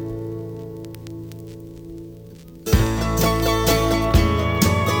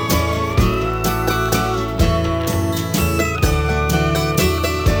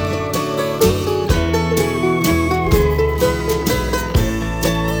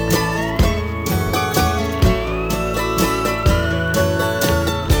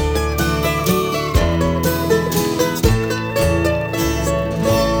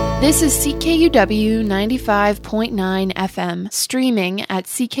 This is CKUW 95.9 FM, streaming at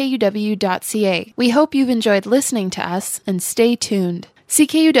ckuw.ca. We hope you've enjoyed listening to us, and stay tuned.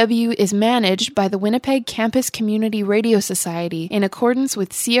 CKUW is managed by the Winnipeg Campus Community Radio Society in accordance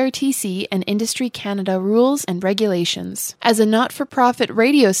with CRTC and Industry Canada rules and regulations. As a not-for-profit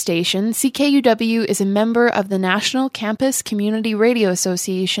radio station, CKUW is a member of the National Campus Community Radio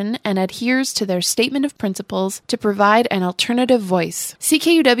Association and adheres to their statement of principles to provide an alternative voice.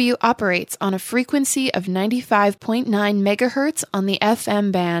 CKUW operates on a frequency of 95.9 megahertz on the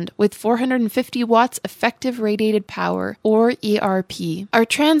FM band with 450 watts effective radiated power, or ERP. Our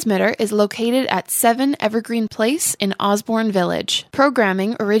transmitter is located at 7 Evergreen Place in Osborne Village.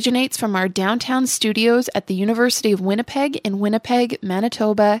 Programming originates from our downtown studios at the University of Winnipeg in Winnipeg,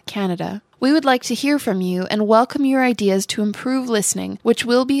 Manitoba, Canada. We would like to hear from you and welcome your ideas to improve listening, which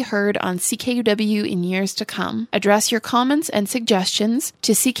will be heard on CKUW in years to come. Address your comments and suggestions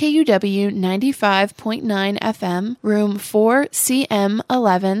to CKUW 95.9 FM, room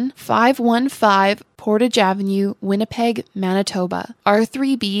 4CM11, 515 Portage Avenue, Winnipeg, Manitoba,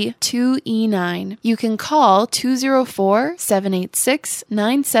 R3B 2E9. You can call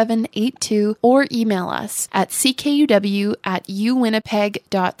 204-786-9782 or email us at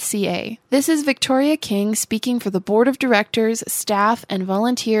ckuw@uwinnipeg.ca. This is Victoria King speaking for the Board of Directors, staff, and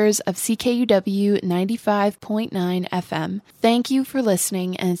volunteers of CKUW 95.9 FM. Thank you for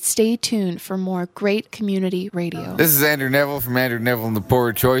listening, and stay tuned for more great community radio. This is Andrew Neville from Andrew Neville and the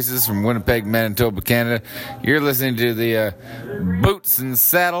Poor Choices from Winnipeg, Manitoba, Canada. You're listening to the Boots and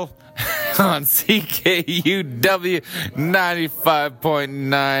Saddle on CKUW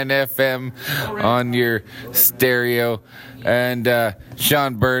 95.9 FM on your stereo. And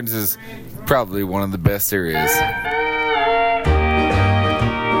Sean Burns is probably one of the best there is.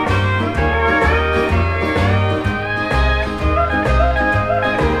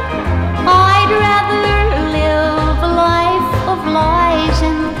 I'd rather live a life of lies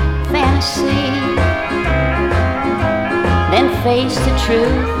and fantasy than face the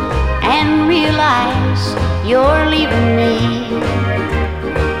truth and realize you're leaving me.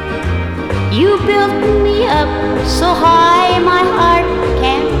 You built me up so high my heart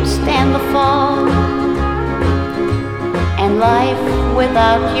can't stand the fall. And life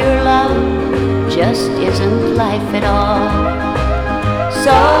without your love just isn't life at all.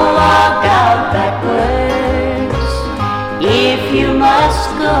 So walk out backwards if you must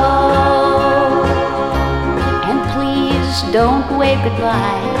go, and please don't wave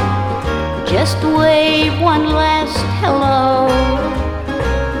goodbye, just wave one last hello.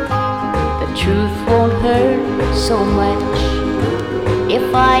 The truth won't hurt so much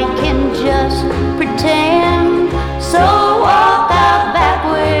if I can just pretend. So walk out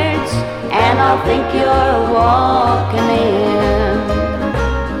backwards and I'll think you're walking in.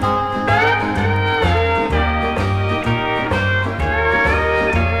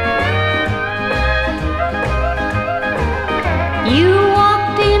 You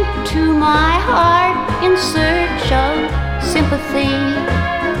walked into my heart in search of sympathy.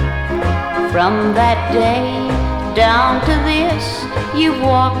 From that day down to this, you've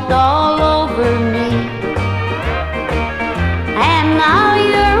walked all over me. And now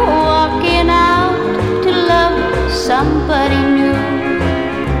you're walking out to love somebody new.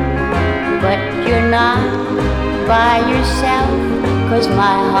 But you're not by yourself, 'cause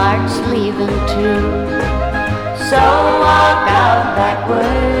my heart's leaving too. So walk out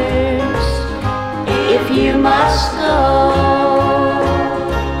backwards if you must go,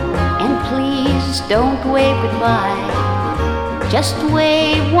 and please don't wave goodbye, just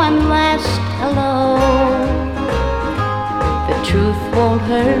wave one last hello. The truth won't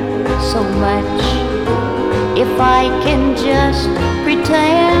hurt so much if I can just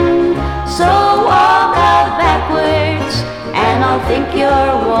pretend. So walk out backwards and I'll think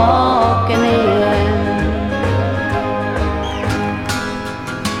you're walking in.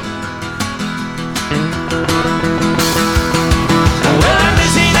 Well, I'm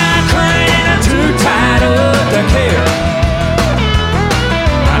busy now crying, I'm too tired up to care.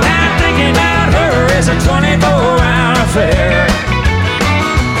 I'm not thinking about her as a 24-hour affair.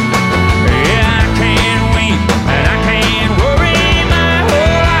 Yeah, I can't weep and I can't worry, my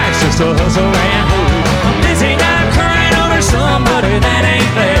whole life's just a hustle and hurry. I'm busy now crying over somebody that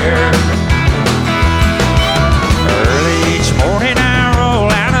ain't there. Early each morning I roll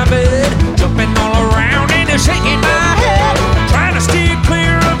out of bed, jumping all around and just shaking my head, trying to steer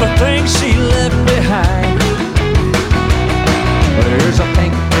clear of the things she left behind. There's a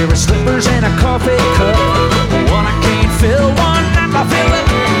pink pair of slippers and a coffee cup, one I can't fill, one night I fill it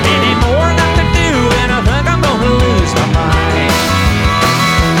anymore. Not to do, and I think I'm gonna lose my mind.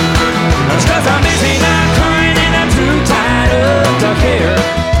 That's 'cause I'm busy now crying and I'm too tired up to care.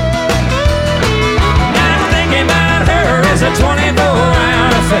 Not thinking about her is a 24-hour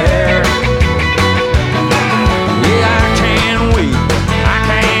affair. Yeah, I can't weep, I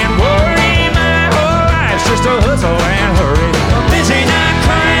can't worry, my whole life's just a hustle and hurry. I'm busy now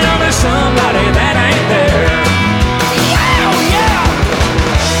crying over somebody that ain't there. Wow, yeah!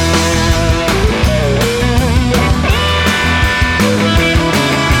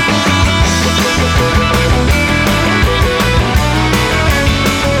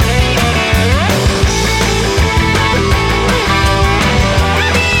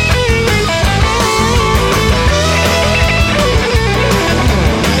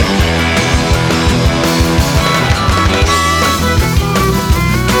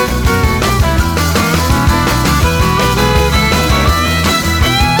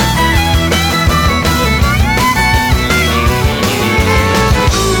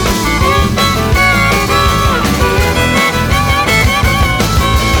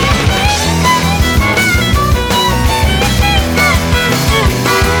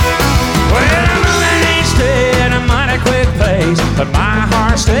 But my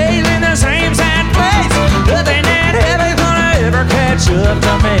heart stays in the same sad place. Nothing that heaven's gonna ever catch up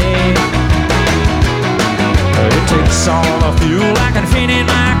to me. It takes all the fuel I can fit in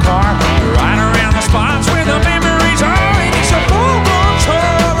my car, right around the spots where the memories are. And it's a full-blown tour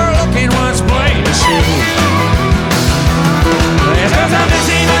overlooking what's plain to see. It's 'cause I'm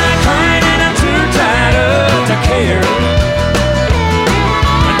busy not crying and I'm too tired up to care.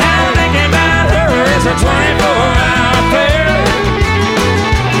 But now thinking about her is a 24-hour affair.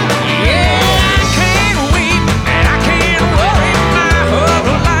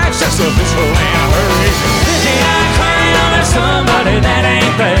 So this whole damn hurry. Busy not crying over somebody that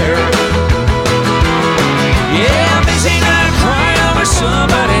ain't there.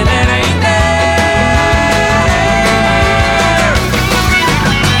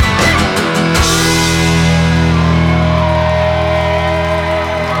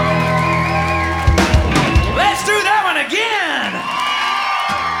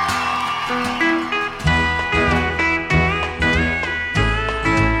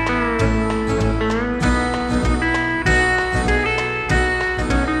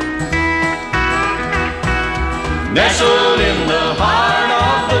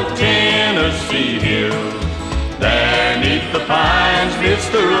 it's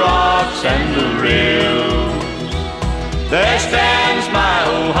the rocks and the rills. There stands my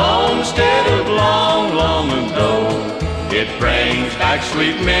old homestead of long, long ago. It brings back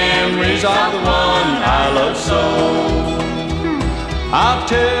sweet memories of the one I love so. I'll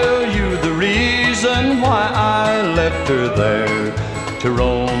tell you the reason why I left her there, to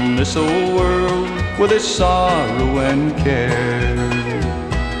roam this old world with its sorrow and care.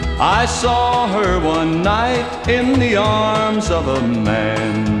 I saw her one night in the arms of a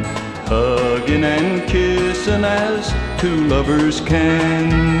man, hugging and kissing as two lovers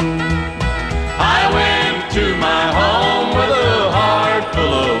can. I went to my home with a heart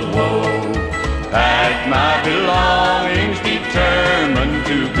full of woe, packed my belongings, determined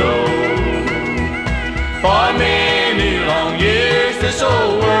to go. For many long years this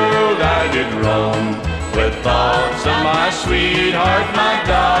old world I did roam, with thoughts of my sweetheart, my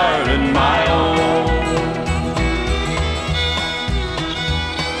darling, my own.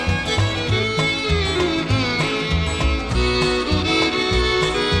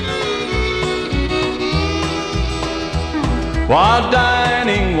 While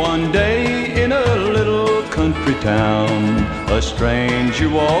dining one day in a little country town, a stranger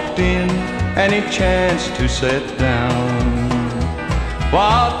walked in and he chanced to sit down.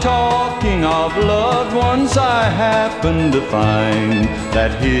 While talking of loved ones, I happened to find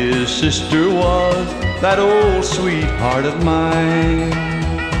that his sister was that old sweetheart of mine.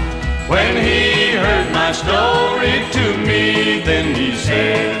 When he heard my story to me, then he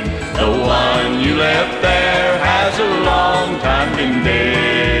said, the one you left there has a long time been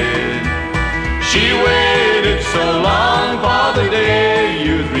dead. She waited so long for the day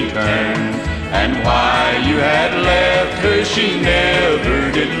you'd return, and why you had left her she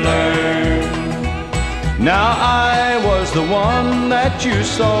never did learn. Now I was the one that you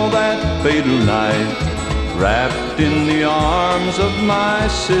saw that fatal night, wrapped in the arms of my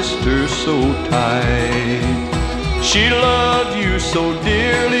sister so tight. She loved you so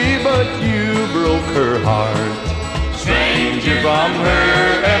dearly, but you broke her heart. Stranger from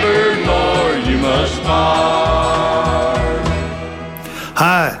her evermore you must part.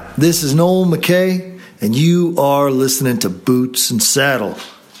 Hi, this is Noel McKay, and you are listening to Boots and Saddle.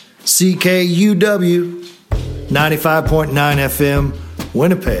 CKUW 95.9 FM,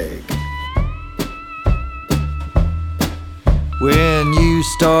 Winnipeg. When you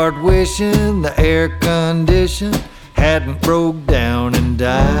start wishing the air condition hadn't broke down and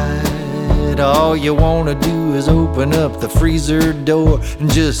died, all you want to do is open up the freezer door and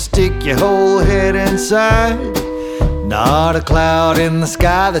just stick your whole head inside. Not a cloud in the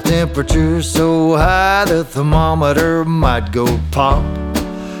sky, the temperature's so high the thermometer might go pop.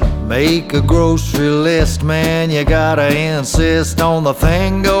 Make a grocery list, man, you gotta insist on the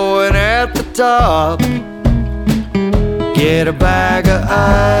thing going at the top. Get a bag of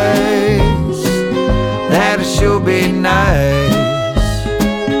ice, that'll sure be nice.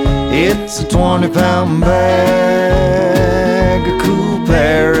 It's a 20-pound bag of cool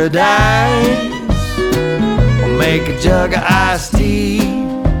paradise. Or make a jug of iced tea,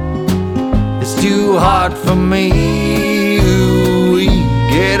 it's too hot for me. Ooh-wee.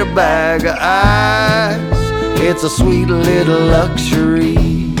 Get a bag of ice, it's a sweet little luxury.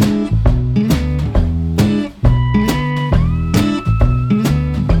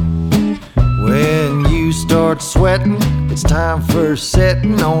 When you start sweating, it's time for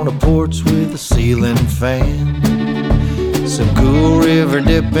sitting on a porch with a ceiling fan. Some cool river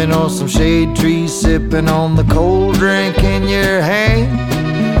dipping or some shade trees sipping on the cold drink in your hand.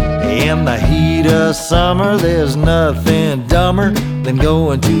 In the heat of summer, there's nothing dumber than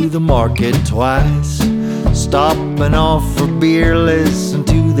going to the market twice. Stopping off for beer, listen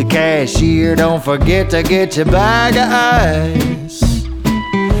to the cashier. Don't forget to get your bag of ice.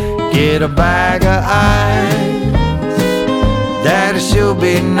 Get a bag of ice, that'll sure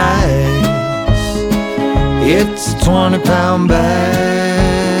be nice. It's a 20-pound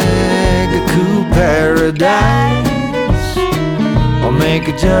bag of cool paradise. Or make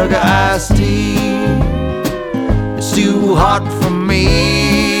a jug of iced tea, it's too hot for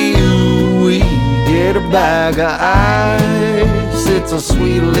me. Ooh-wee. Get a bag of ice, it's a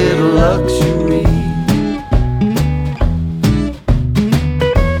sweet little luxury.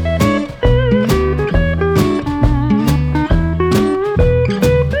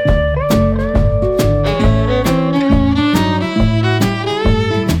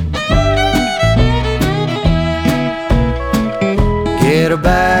 Get a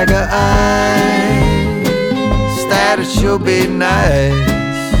bag of ice, that'll sure be nice.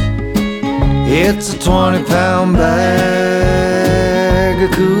 It's a 20-pound bag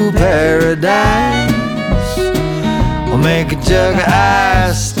of cool paradise. Or I'll make a jug of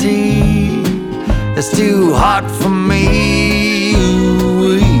iced tea. It's too hot for me.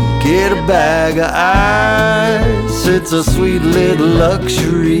 We get a bag of ice. It's a sweet little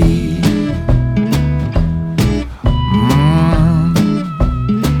luxury.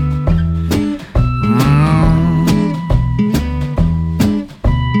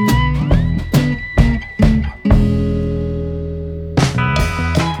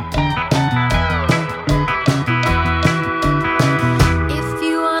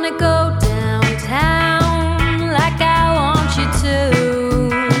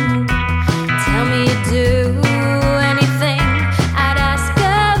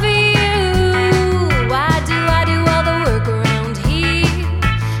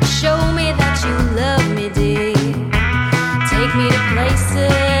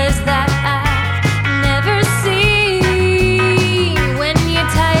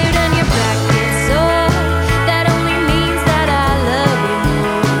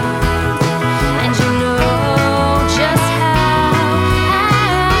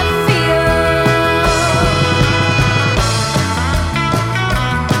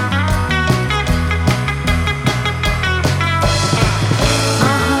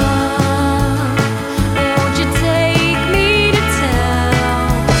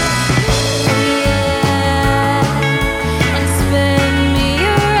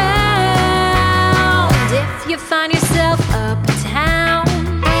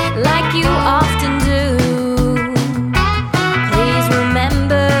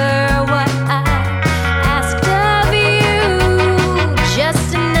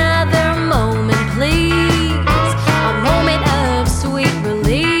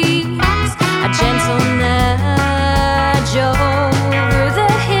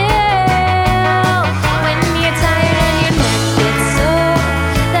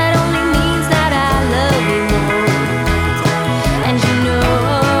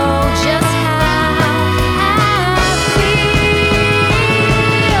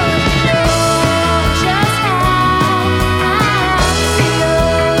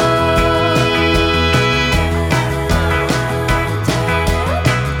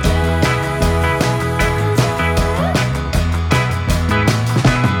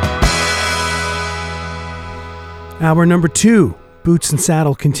 Hour number 2, Boots and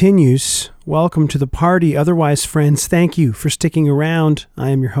Saddle continues. Welcome to the party. Otherwise, friends, thank you for sticking around. I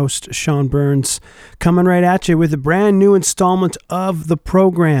am your host, Sean Burns, coming right at you with a brand new installment of the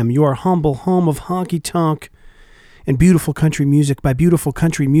program, your humble home of honky tonk and beautiful country music by beautiful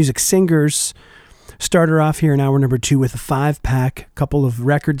country music singers. Started off here in hour number 2 with a 5-pack, a couple of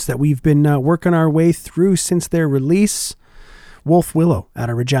records that we've been working our way through since their release. Wolf Willow out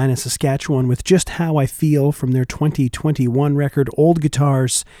of Regina, Saskatchewan with Just How I Feel from their 2021 record Old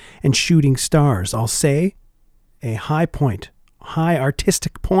Guitars and Shooting Stars. I'll say a high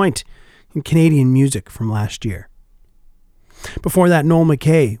artistic point in Canadian music from last year. Before that, Noel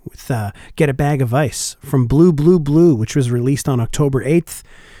McKay with Get a Bag of Ice from Blue Blue Blue, which was released on October 8th.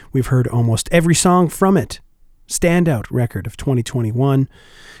 We've heard almost every song from it. Standout record of 2021.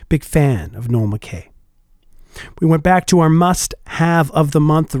 Big fan of Noel McKay. We went back to our must-have of the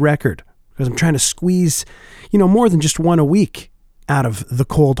month record because I'm trying to squeeze, more than just one a week out of the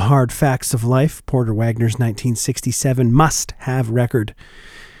cold, hard facts of life. Porter Wagner's 1967 must-have record.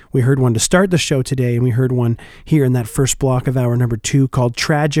 We heard one to start the show today, and we heard one here in that first block of hour number 2 called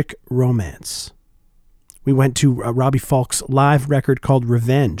Tragic Romance. We went to Robbie Falk's live record called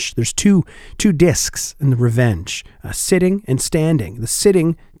Revenge. There's two discs in the Revenge, Sitting and Standing. The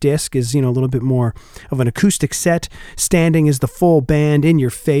Sitting disc is, a little bit more of an acoustic set. Standing is the full band in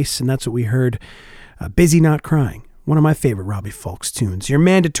your face, and that's what we heard. Busy Not Crying, one of my favorite Robbie Falks tunes. Your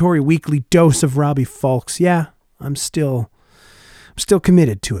mandatory weekly dose of Robbie Falks. Yeah, I'm still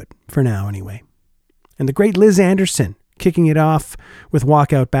committed to it, for now anyway. And the great Liz Anderson, kicking it off with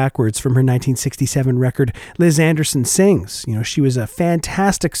Walk Out Backwards from her 1967 record, Liz Anderson Sings. She was a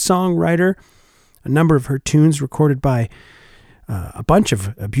fantastic songwriter. A number of her tunes recorded by a bunch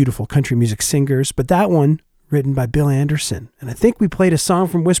of beautiful country music singers, but that one written by Bill Anderson. And I think we played a song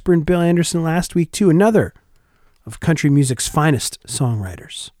from Whisperin' Bill Anderson last week too, another of country music's finest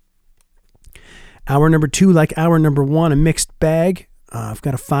songwriters. Hour number 2, like hour number 1, a mixed bag. I've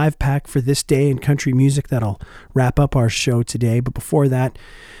got a 5-pack for this day in country music that'll wrap up our show today. But before that,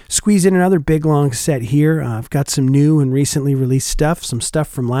 squeeze in another big long set here. I've got some new and recently released stuff, some stuff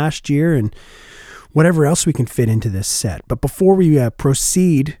from last year, and whatever else we can fit into this set. But before we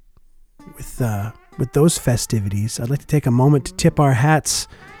proceed with those festivities, I'd like to take a moment to tip our hats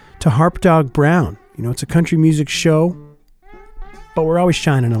to Harp Dog Brown. It's a country music show But we're always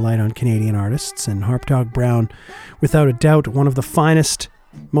shining a light on Canadian artists, and Harp Dog Brown, without a doubt, one of the finest,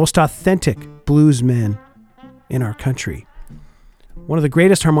 most authentic bluesmen in our country. One of the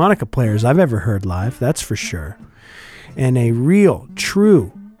greatest harmonica players I've ever heard live, that's for sure. And a real,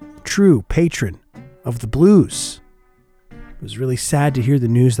 true patron of the blues. It was really sad to hear the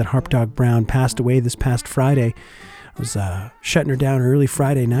news that Harp Dog Brown passed away this past Friday. I was shutting her down early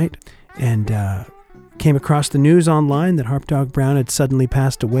Friday night and came across the news online that Harp Dog Brown had suddenly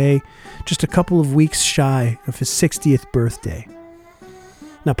passed away just a couple of weeks shy of his 60th birthday.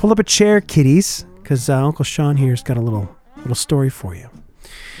 Now pull up a chair, kiddies, because Uncle Sean here's got a little story for you.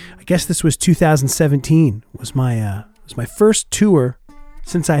 I guess this was 2017 was my first tour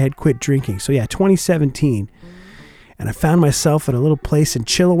since I had quit drinking. So yeah, 2017. And I found myself at a little place in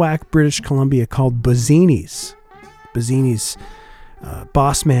Chilliwack, British Columbia called Bozzini's. Bozzini's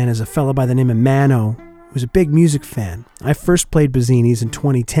boss man is a fellow by the name of Mano, who's a big music fan. I first played Bozzini's in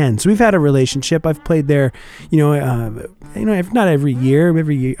 2010. So we've had a relationship. I've played there, not every year,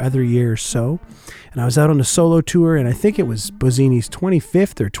 every other year or so. And I was out on a solo tour, and I think it was Bozzini's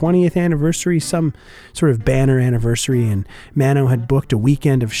 25th or 20th anniversary, some sort of banner anniversary, and Mano had booked a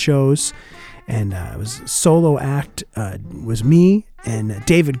weekend of shows, and it was a solo act, was me and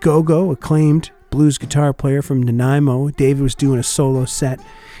David Gogo, acclaimed blues guitar player from Nanaimo. David was doing a solo set,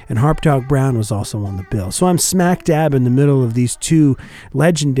 and Harp Dog Brown was also on the bill. So I'm smack dab in the middle of these two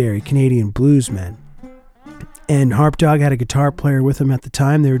legendary Canadian bluesmen. And Harp Dog had a guitar player with him at the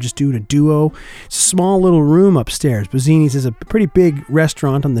time. They were just doing a duo. It's a small little room upstairs. Bozzini's is a pretty big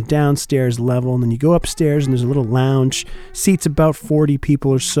restaurant on the downstairs level. And then you go upstairs and there's a little lounge. Seats about 40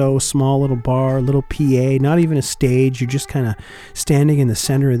 people or so. Small little bar, little PA. Not even a stage. You're just kind of standing in the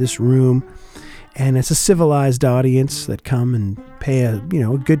center of this room. And it's a civilized audience that come and pay a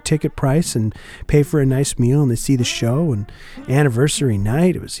good ticket price and pay for a nice meal, and they see the show. And anniversary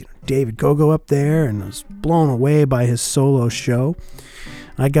night, it was David Gogo up there, and I was blown away by his solo show.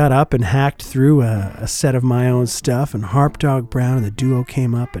 I got up and hacked through a set of my own stuff, and Harp Dog Brown and the duo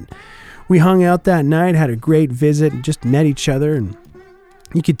came up, and we hung out that night, had a great visit, and just met each other. And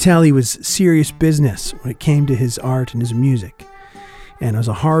you could tell he was serious business when it came to his art and his music. And I was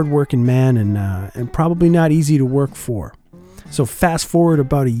a hard-working man and probably not easy to work for. So fast forward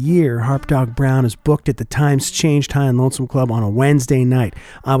about a year, Harp Dog Brown is booked at the Times Changed High and Lonesome Club on a Wednesday night.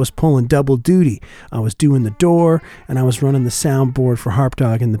 I was pulling double duty. I was doing the door, and I was running the soundboard for Harp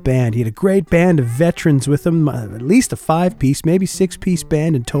Dog and the band. He had a great band of veterans with him, at least a 5-piece, maybe 6-piece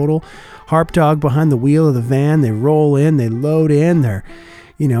band in total. Harp Dog behind the wheel of the van. They roll in, they load in, they're,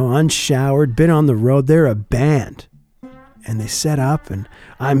 unshowered, been on the road. They're a band. And they set up, and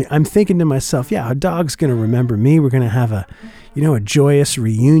I'm thinking to myself, yeah, a dog's going to remember me. We're going to have a joyous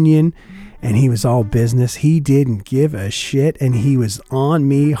reunion. And he was all business. He didn't give a shit, and he was on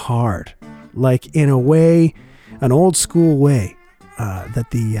me hard. Like, in a way, an old school way,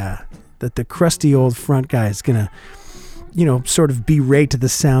 that the crusty old front guy is going to, sort of berate the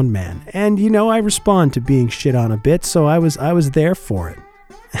sound man. And, I respond to being shit on a bit, so I was there for it.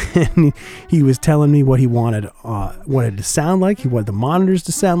 And he was telling me what he wanted it to sound like. He wanted the monitors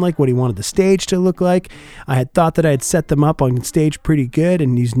to sound like, what he wanted the stage to look like. I had thought that I had set them up on stage pretty good,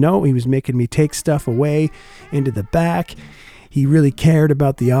 and he was making me take stuff away into the back. He really cared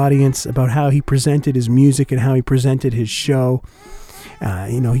about the audience, about how he presented his music and how he presented his show.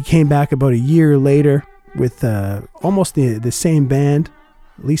 He came back about a year later with almost the same band.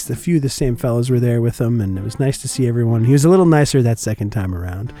 At least a few of the same fellows were there with him, and it was nice to see everyone. He was a little nicer that second time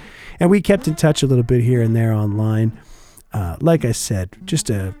around. And we kept in touch a little bit here and there online. Like I said,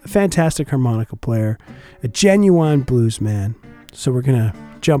 just a fantastic harmonica player, a genuine blues man. So we're going to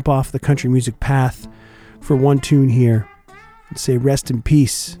jump off the country music path for one tune here and say rest in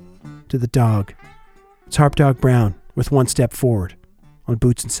peace to the dog. It's Harp Dog Brown with One Step Forward on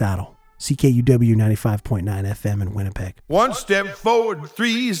Boots and Saddle. CKUW 95.9 FM in Winnipeg. 1 step forward,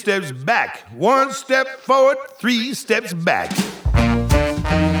 3 steps back. 1 step forward, 3 steps back.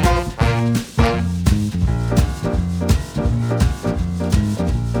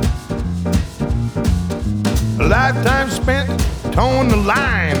 A lifetime spent towing the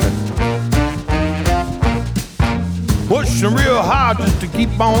line, pushing real hard just to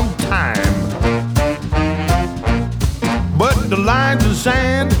keep on time. But the lines of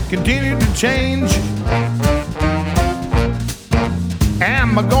sand continue to change.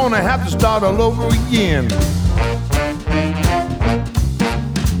 Am I gonna have to start all over again?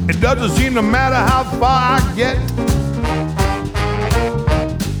 It doesn't seem to matter how far I get.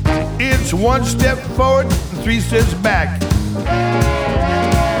 It's 1 step forward and 3 steps back.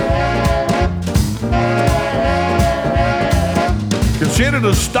 presented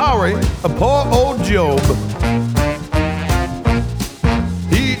a story of poor old Job.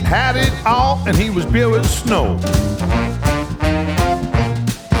 He had it all and he was built with snow.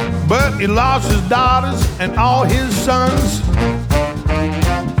 But he lost his daughters and all his sons.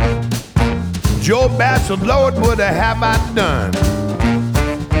 Job asked the Lord, what have I done?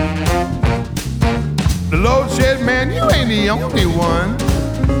 The Lord said, man, you ain't the only one.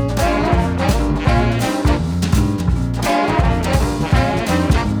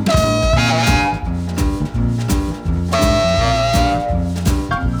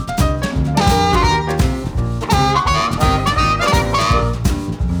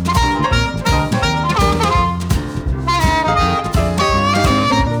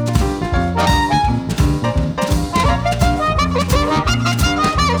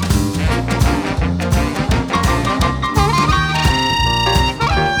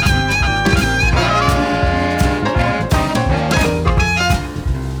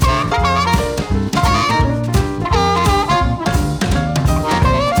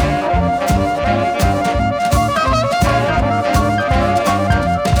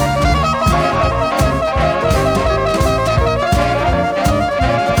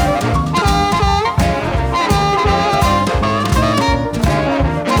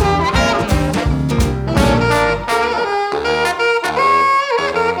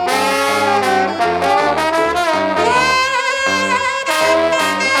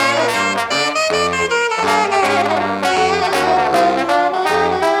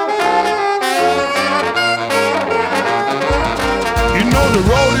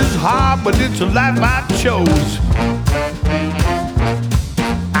 But it's a life I chose.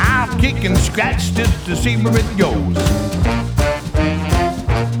 I'll kick and scratch just to see where it goes.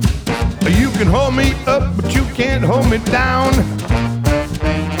 You can hold me up, but you can't hold me down.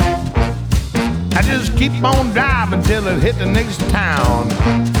 I just keep on driving till it hit the next town.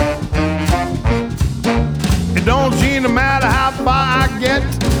 It don't seem to matter how far I get.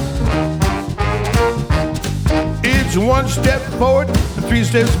 It's one step forward and 3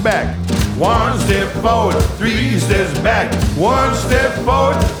 steps back. 1 step forward, 3 steps back. 1 step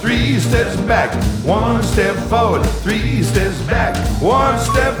forward, 3 steps back. 1 step forward, 3 steps back. 1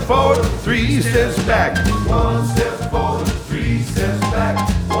 step forward, 3 steps back. 1 step forward, 3 steps back.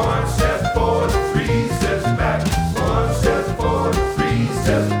 1 step forward, 3 steps back. 1 step forward, 3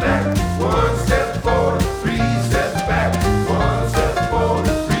 steps back. 1 step forward, 3 steps back. 1 step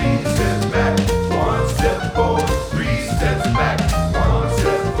forward, 3 steps back. 1 step forward, 3 steps back. 1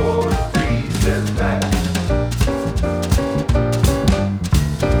 step forward, 3 steps back.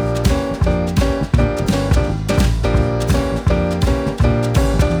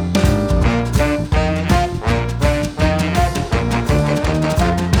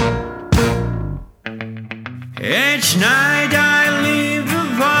 Each night I leave the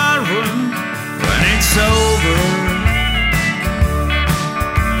ballroom when it's over.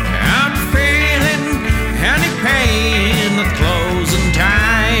 I'm feeling any pain at closing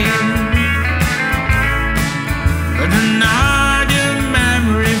time. But the night your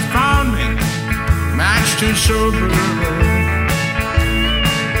memory found me much too sober.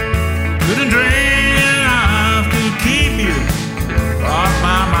 Couldn't drink enough to keep you off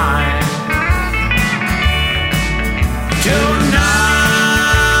my mind. Tonight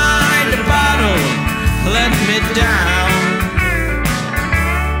the bottle let me down.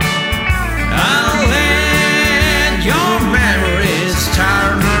 I'll let your memories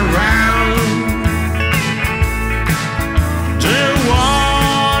turn around. The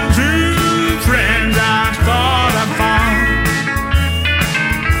one true friend I thought I found.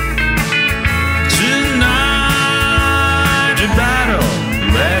 Tonight the bottle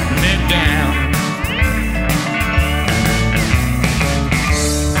let me down.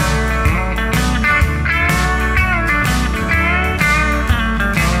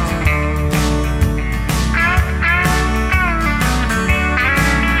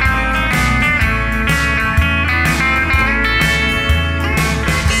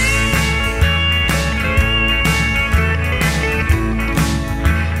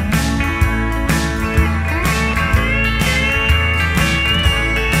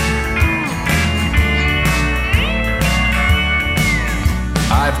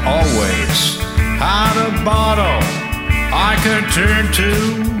 I've always had a bottle I could turn to.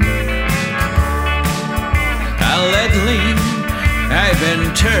 Lately, I've been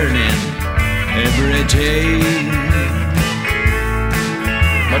turning every day.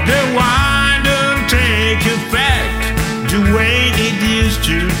 But the wine don't take effect the way it used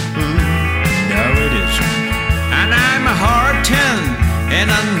to. No, it isn't. And I'm hurting in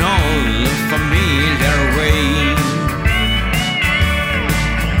an old familiar way.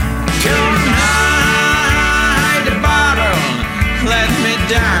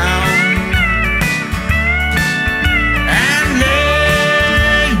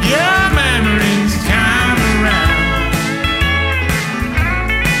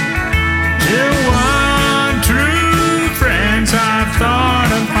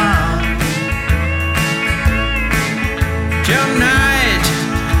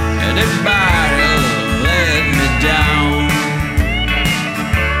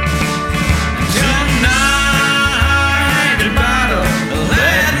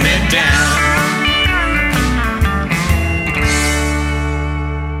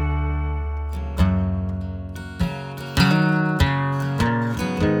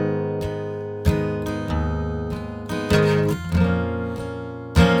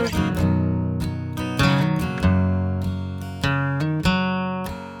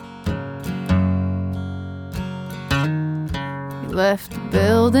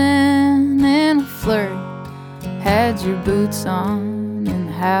 building in a flurry. Had your boots on in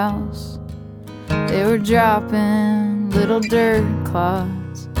the house. They were dropping little dirt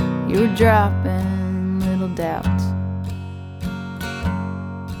clods. You were dropping little doubts.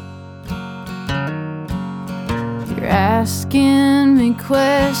 You're asking me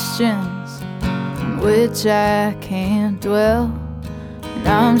questions on which I can't dwell. And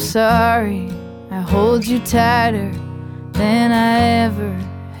I'm sorry, I hold you tighter than I ever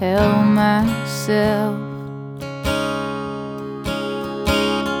held myself.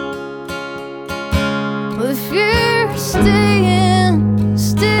 If you're staying,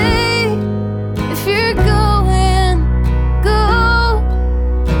 stay. If you're going, go.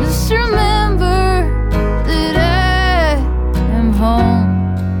 Just remember that I am home.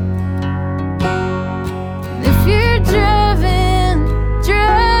 And if you're driving,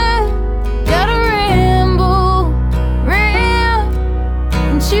 drive. Gotta ramble, ram.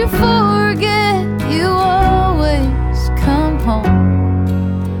 Don't you forget you always come home.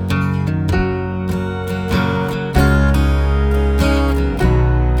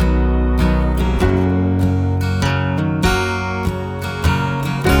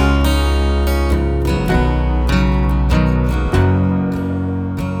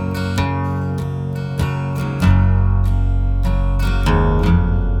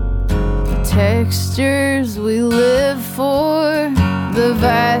 Textures we live for, the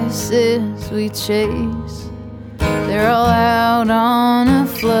vices we chase, they're all out on a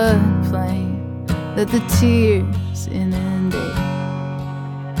floodplain that the tears inundate.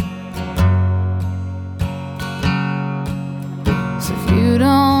 So if you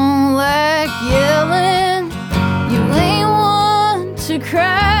don't like yelling, you ain't one to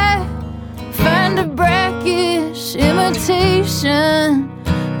cry. Find a brackish imitation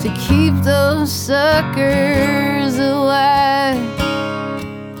to keep those suckers alive.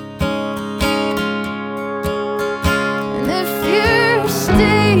 And if you're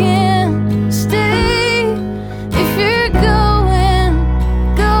staying, stay. If you're going,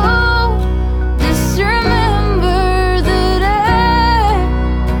 go. Just remember that I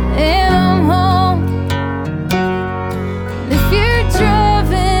am home. And if you're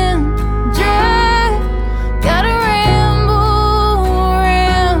driving, drive. Gotta ramble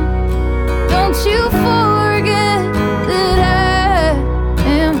around. Don't you forget that I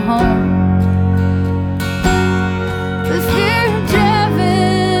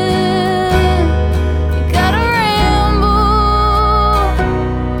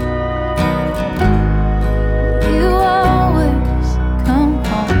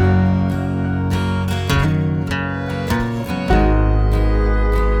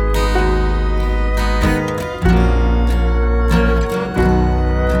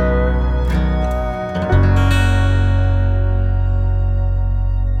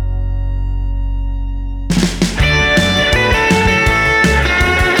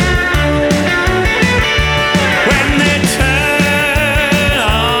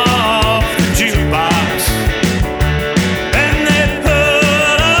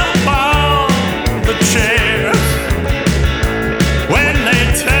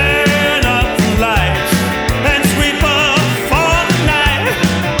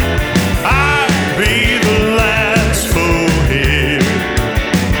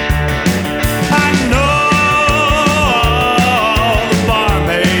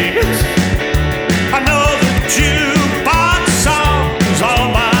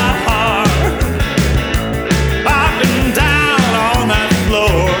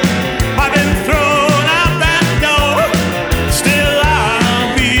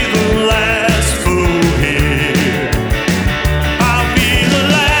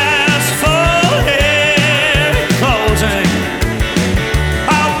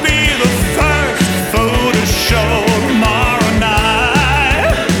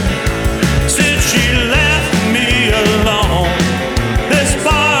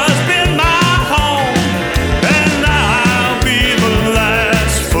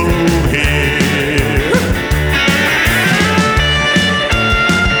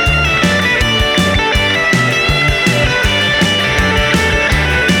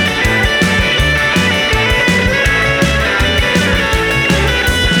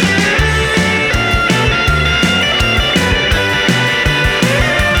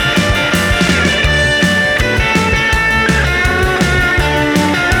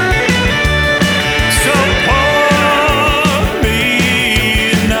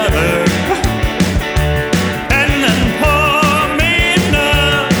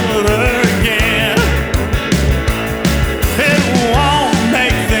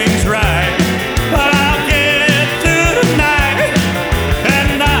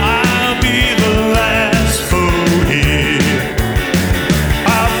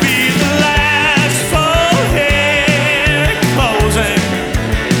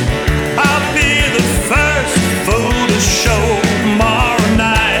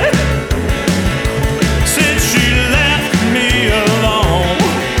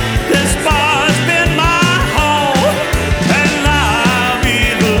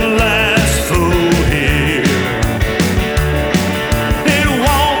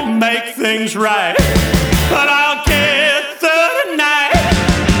seems right. But I'll get through the night,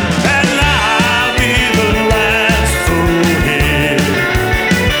 and I'll be the last fool here.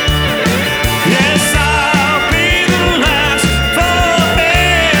 Yes, I'll be the last fool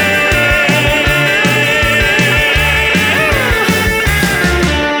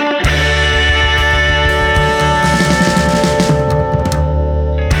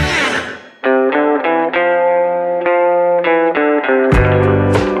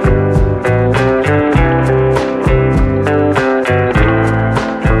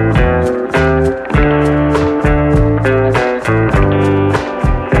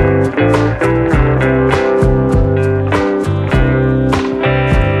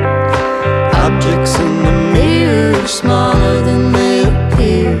Objects in the mirror smaller than they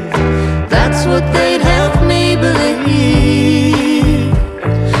appear. That's what they'd have me believe.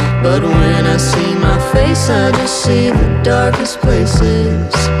 But when I see my face, I just see the darkest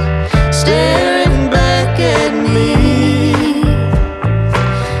places staring back at me.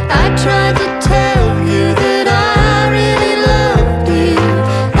 I tried to tell you that I really loved you,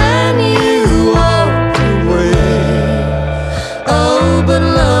 and you walked away. Oh, but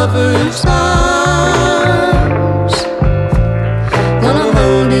lovers arms gonna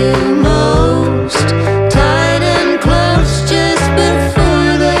hold you most tight and close just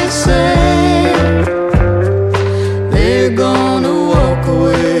before they say they're gonna walk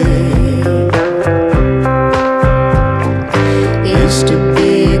away. Used to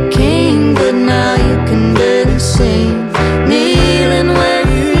be a king, but now you can barely sing, kneeling where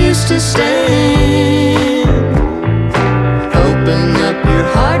you used to stand. Open up your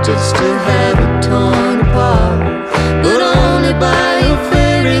heart just to have it torn apart, but only by your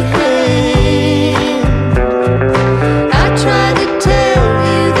very hand. I tried to tell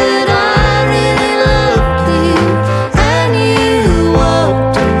you that I really loved you, and you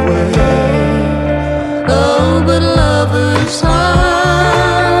walked away. Oh, but lovers'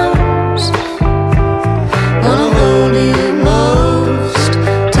 arms gonna hold you most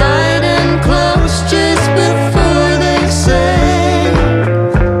tight and close just before they say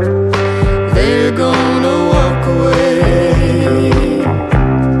they're gonna walk away.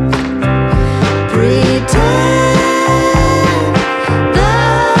 Pretend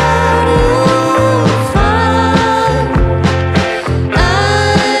that you'll find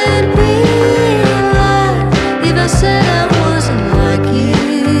I'd be alive if I said I wasn't like you.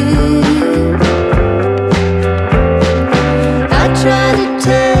 I tried to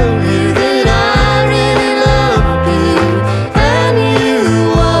tell you that I really loved you, and you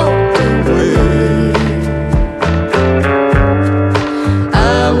walked away. I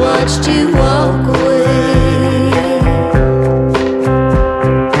watched you walk away.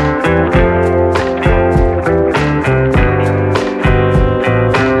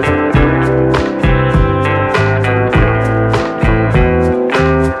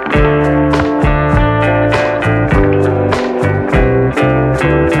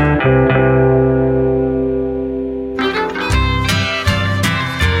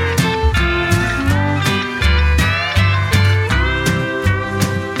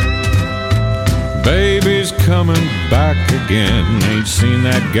 Baby's coming back again. Ain't seen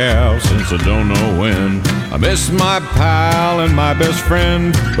that gal since I don't know when. I miss my pal and my best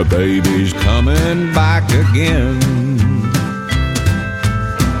friend, but baby's coming back again.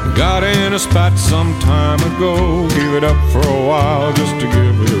 Got in a spat some time ago, gave it up for a while just to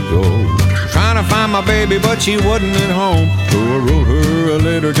give it a go. Trying to find my baby, but she wasn't at home, so I wrote her a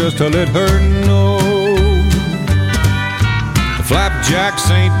letter just to let her know. The flapjacks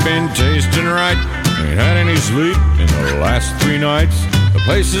ain't been tasting right, ain't had any sleep in the last 3 nights. The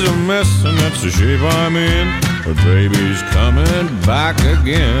place is a mess and that's the shape I'm in, but baby's coming back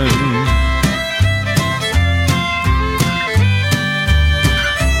again.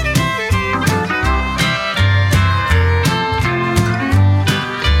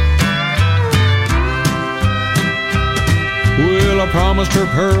 Well, I promised her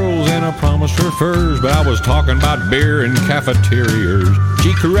pearls and I promised her furs, but I was talking about beer and cafeterias.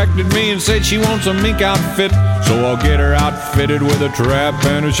 She corrected me and said she wants a mink outfit, so I'll get her outfitted with a trap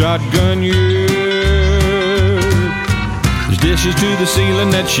and a shotgun, yeah. There's dishes to the ceiling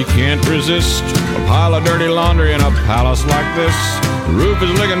that she can't resist, a pile of dirty laundry in a palace like this. The roof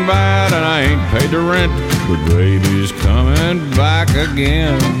is looking bad and I ain't paid the rent, but baby's coming back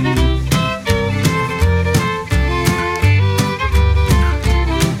again.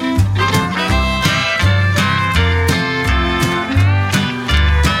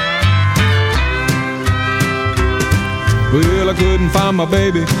 Well, I couldn't find my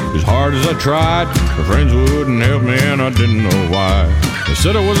baby as hard as I tried. Her friends wouldn't help me and I didn't know why. They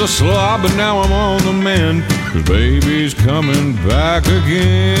Said I was a slob, but now I'm on the mend, 'cause baby's coming back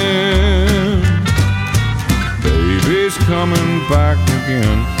again. Baby's coming back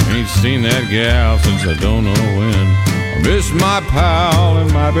again. Ain't seen that gal since I don't know when. I miss my pal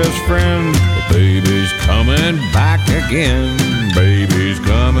and my best friend, but baby's coming back again. Baby's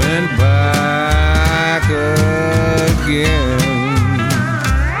coming back again.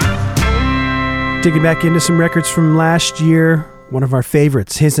 Digging back into some records from last year. One of our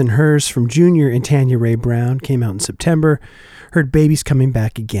favorites, His and Hers from Junior and Tanya Ray Brown, came out in September. Heard Baby's Coming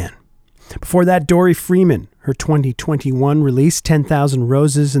Back Again. Before that, Dory Freeman, her 2021 release, 10,000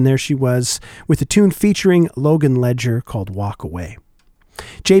 Roses, and there she was with a tune featuring Logan Ledger called Walk Away.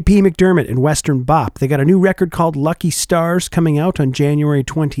 J.P. McDermott and Western Bop, they got a new record called Lucky Stars coming out on January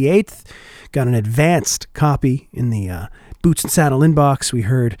 28th. Got an advanced copy in the Boots and Saddle inbox. We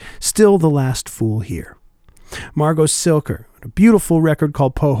heard Still the Last Fool Here. Margot Silker, a beautiful record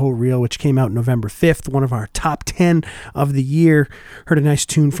called Poho Reel, which came out November 5th, one of our top 10 of the year. Heard a nice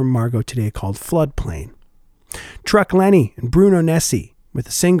tune from Margot today called Floodplain. Truck Lenny and Bruno Nessie with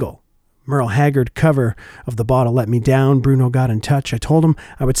a single, Merle Haggard cover of The Bottle Let Me Down. Bruno got in touch. I told him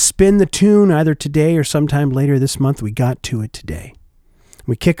I would spin the tune either today or sometime later this month. We got to it today.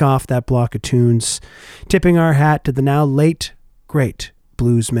 We kick off that block of tunes, tipping our hat to the now late, great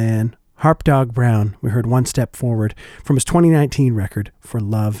blues man, Harp Dog Brown. We heard One Step Forward from his 2019 record, For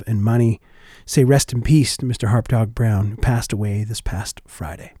Love and Money. Say rest in peace to Mr. Harp Dog Brown, who passed away this past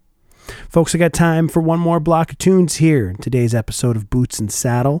Friday. Folks, I got time for one more block of tunes here in today's episode of Boots and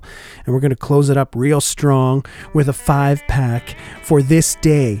Saddle, and we're going to close it up real strong with a 5-pack for this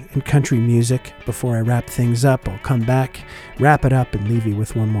day in country music. Before I wrap things up, I'll come back, wrap it up, and leave you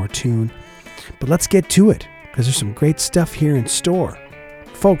with one more tune. But let's get to it, because there's some great stuff here in store.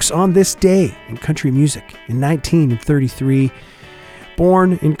 Folks, on this day in country music in 1933,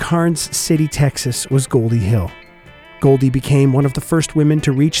 born in Karnes City, Texas, was Goldie Hill. Goldie became one of the first women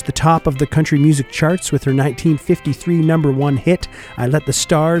to reach the top of the country music charts with her 1953 number one hit, I Let the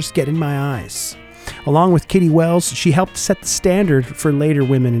Stars Get in My Eyes. Along with Kitty Wells, she helped set the standard for later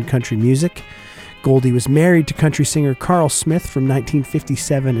women in country music. Goldie was married to country singer Carl Smith from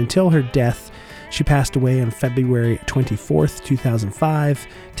 1957 until her death. She passed away on February 24th, 2005.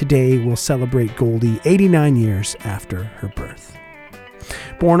 Today we'll celebrate Goldie 89 years after her birth.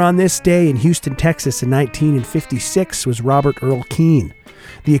 Born on this day in Houston, Texas in 1956 was Robert Earl Keen.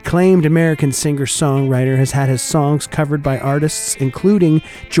 The acclaimed American singer-songwriter has had his songs covered by artists including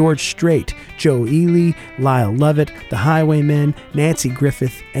George Strait, Joe Ely, Lyle Lovett, The Highwaymen, Nancy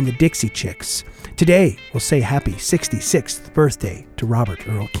Griffith, and the Dixie Chicks. Today we'll say happy 66th birthday to Robert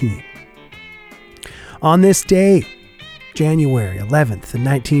Earl Keen. On this day, January 11th, in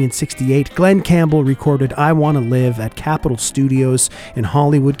 1968, Glenn Campbell recorded I Wanna Live at Capitol Studios in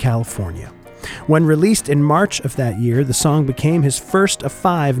Hollywood, California. When released in March of that year, the song became his first of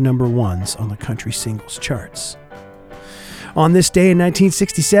 5 number ones on the country singles charts. On this day in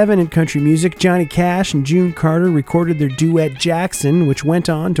 1967 in country music, Johnny Cash and June Carter recorded their duet Jackson, which went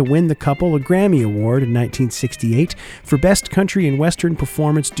on to win the couple a Grammy Award in 1968 for Best Country and Western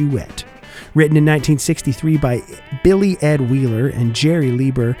Performance Duet. Written in 1963 by Billy Ed Wheeler and Jerry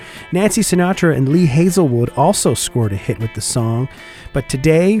Lieber, Nancy Sinatra and Lee Hazelwood also scored a hit with the song. But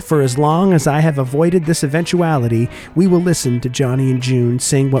today, for as long as I have avoided this eventuality, we will listen to Johnny and June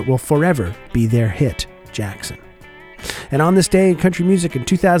sing what will forever be their hit, Jackson. And on this day in country music in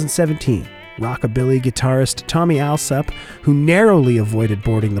 2017, rockabilly guitarist Tommy Alsop, who narrowly avoided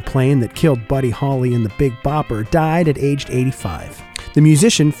boarding the plane that killed Buddy Holly in the Big Bopper, died at age 85. The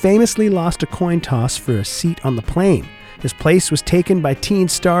musician famously lost a coin toss for a seat on the plane. His place was taken by teen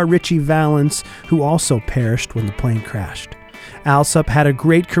star Ritchie Valens, who also perished when the plane crashed. Alsop had a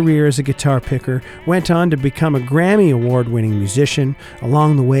great career as a guitar picker, went on to become a Grammy Award-winning musician.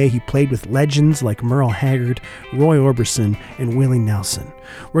 Along the way, he played with legends like Merle Haggard, Roy Orbison, and Willie Nelson.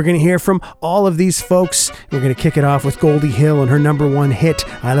 We're going to hear from all of these folks. We're going to kick it off with Goldie Hill and her number one hit,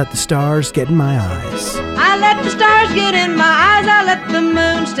 I Let the Stars Get in My Eyes. I let the stars get in my eyes, I let the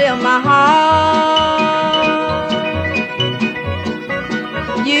moon steal my heart.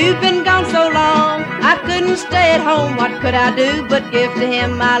 You've been gone so long, I couldn't stay at home. What could I do but give to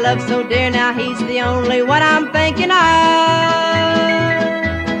him my love so dear? Now he's the only one I'm thinking of.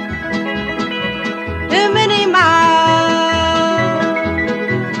 Too many miles,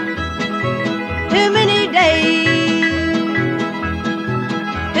 too many days,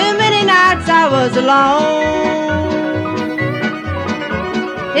 too many nights I was alone.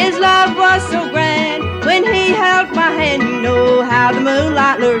 His love was so grand when he held my hand. You know how the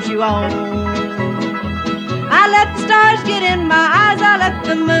moonlight lures you on. I let the stars get in my eyes, I let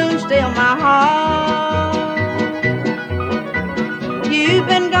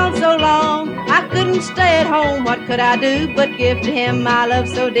at home, what could I do but give to him my love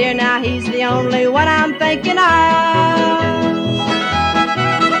so dear? Now he's the only one I'm thinking of.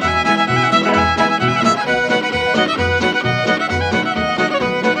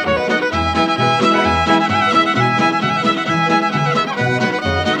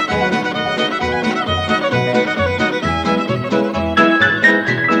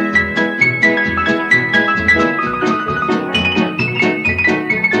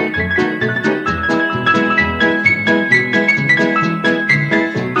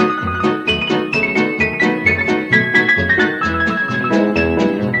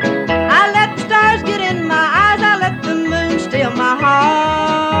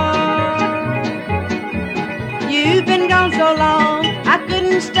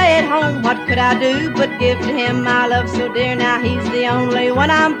 What could I do but give to him my love so dear? Now he's the only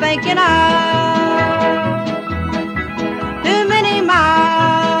one I'm thinking of. Too many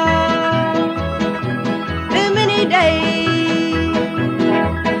miles, too many days,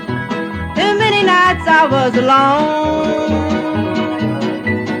 too many nights I was alone.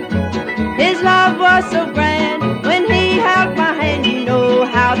 His love was so grand when he held my hand. You know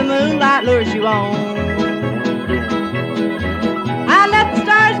how the moonlight lures you on. I let the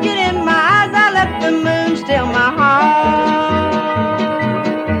stars get in my eyes, I let the moon steal my heart.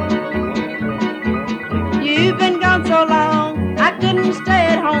 You've been gone so long, I couldn't stay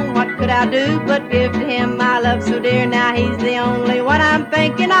at home. What could I do but give to him my love so dear? Now he's the only one I'm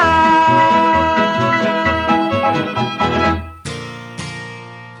thinking of.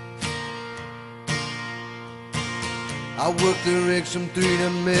 I worked the rigs from 3 to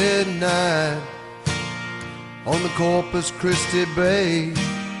midnight on the Corpus Christi Bay.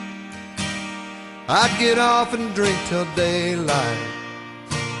 I'd get off and drink till daylight,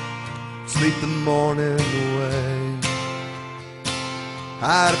 sleep the morning away. I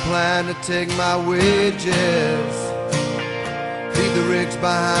had a plan to take my wages, leave the rigs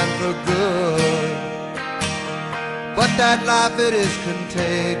behind for good. But that life, it is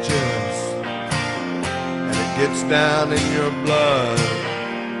contagious, and it gets down in your blood.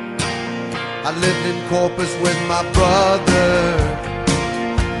 I lived in Corpus with my brother.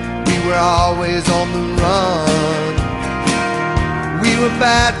 We were always on the run. We were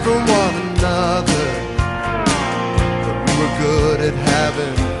bad for one another, but we were good at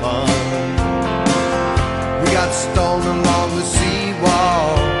having fun. We got stoned along the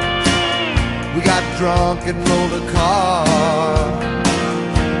seawall. We got drunk and rolled a car.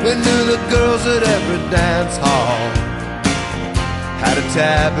 We knew the girls at every dance hall, had a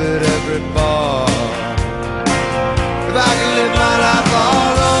tab at every bar. If I could live my life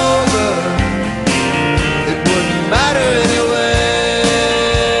all over, it wouldn't matter anyway,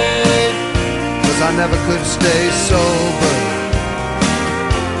 'cause I never could stay sober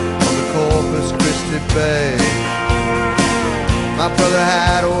on the Corpus Christi Bay. My brother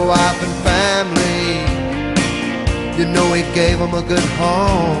had a wife and family, you know he gave him a good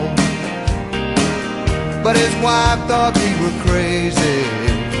home. But his wife thought we were crazy,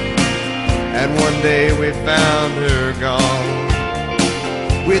 and one day we found her gone.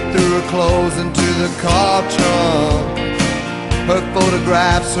 We threw her clothes into the car trunk, her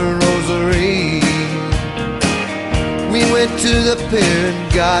photographs, her rosary. We went to the pier and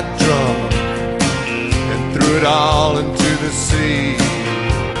got drunk, and threw it all into the sea.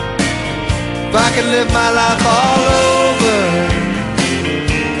 If I could live my life all over,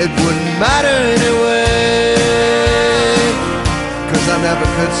 it wouldn't matter anyway, 'cause I never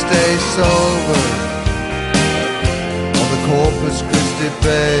could stay sober on the Corpus Christi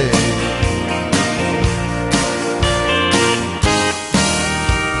Bay.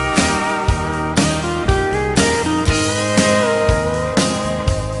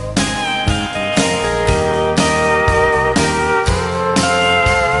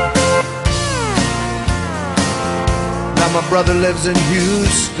 My brother lives in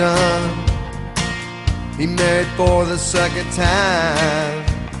Houston. He married for the second time.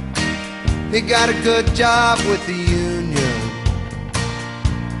 He got a good job with the union,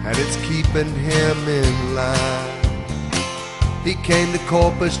 and it's keeping him in line. He came to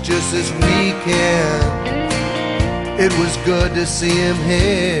Corpus just this weekend. It was good to see him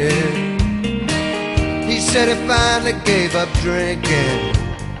here. He said he finally gave up drinking,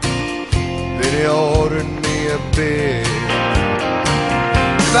 then he ordered me a beer.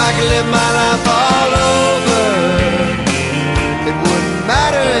 If I could live my life all over, it wouldn't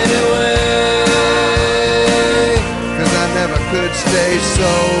matter anyway, 'cause I never could stay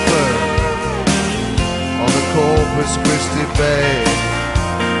sober on the Corpus Christi Bay.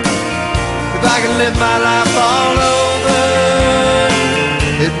 If I could live my life all over,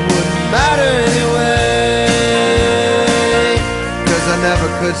 it wouldn't matter anyway,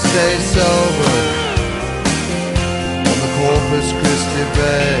 would stay sober on the Corpus Christi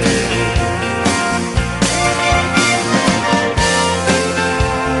Bay.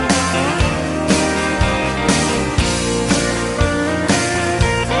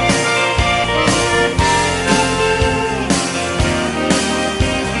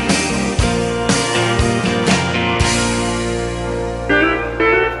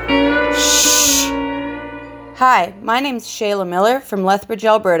 Hi, my name's Shayla Miller from Lethbridge,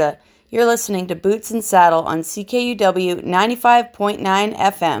 Alberta. You're listening to Boots and Saddle on CKUW 95.9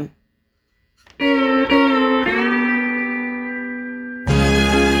 FM.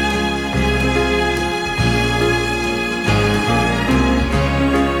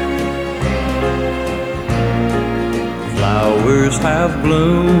 Flowers have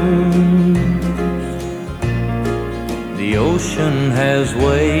bloomed, the ocean has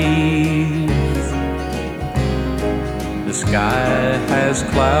waves, the sky has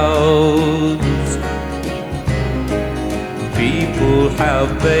clouds, people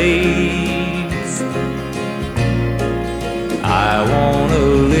have babes. I wanna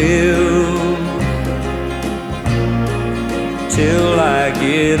live till I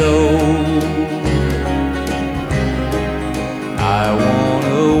get old. I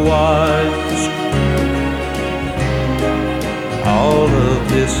wanna watch all of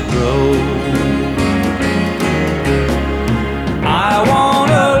this grow. I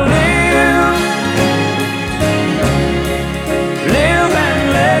wanna live, live and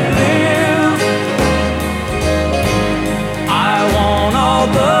let live. I want all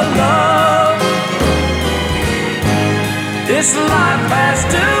the love this life has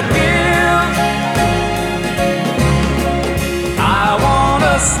to give. I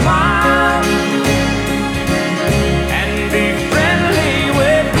wanna smile and be friendly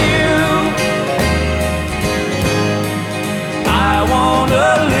with you. I wanna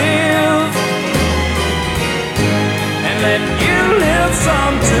live and let you live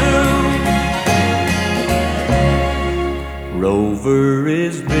some too. Rover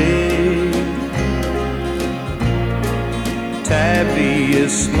is big, Tabby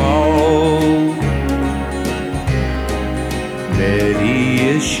is small, Betty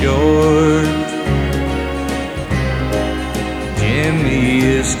is short, Jimmy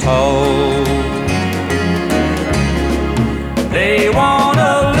is tall. They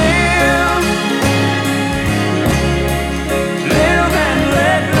wanna live, live and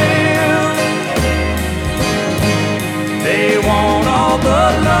let live. They want all the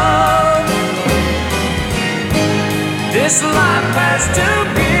love this life has to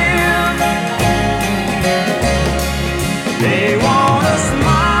give. They wanna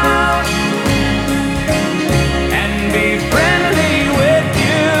smile and be friendly with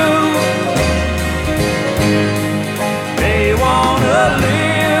you. They wanna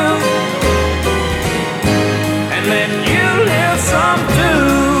live and let you live some too.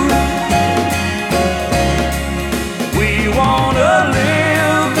 We wanna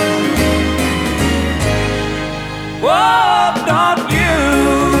live, oh, don't you?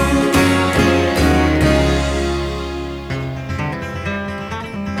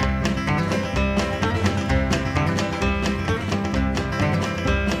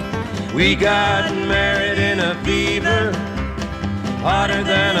 We got married in a fever, hotter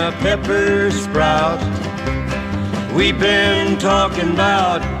than a pepper sprout. We've been talking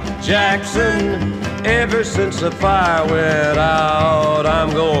about Jackson ever since the fire went out. I'm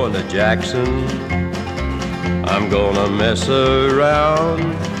going to Jackson, I'm gonna mess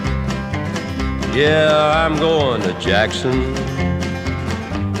around. Yeah, I'm going to Jackson,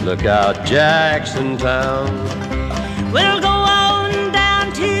 look out Jackson Town. We'll go on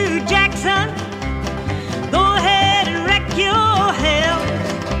down to Jackson. Go ahead and wreck your hell.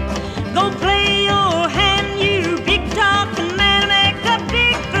 Go play your hand, you big talking man. Make a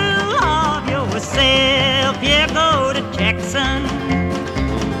big fool of yourself. Yeah, go to Jackson.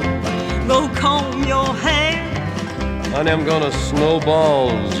 Go comb your hair. Honey, I'm gonna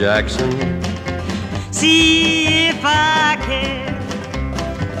snowball Jackson. See if I care.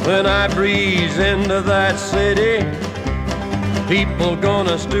 When I breeze into that city, people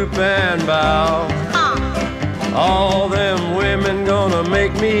gonna stoop and bow. All them women gonna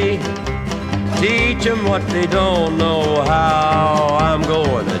make me teach them what they don't know how. I'm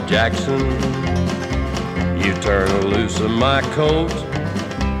going to Jackson. You turn loose of my coat,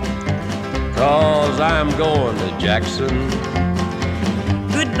 'cause I'm going to Jackson.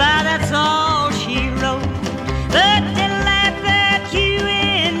 Goodbye, that's all she wrote. But they'll laugh at you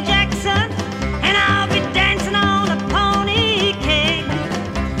in Jackson, and I'll be dancing on a pony cake.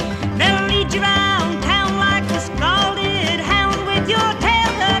 They'll lead you around town like a scalded hound with your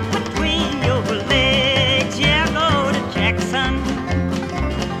tail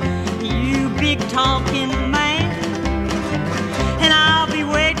talking man, and I'll be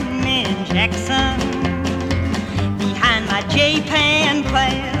waiting in Jackson behind my J-Pan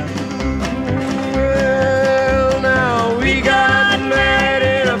plan. Well, now we got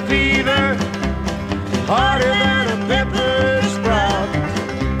married in a fever, harder than a pepper sprout.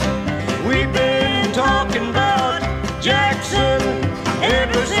 We've been talking about Jackson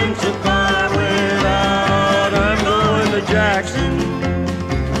ever since the fire went out. I'm going to Jackson,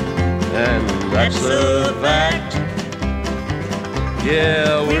 and that's a fact.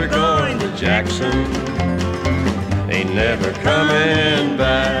 Yeah, we're going to Jackson, ain't never coming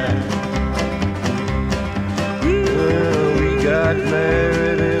back. Well, we got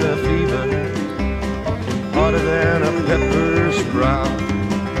married in a fever, harder than a pepper sprout.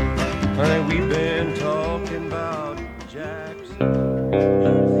 Honey, we've been talking about Jackson.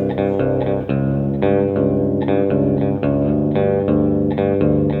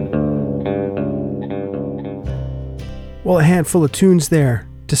 Well, a handful of tunes there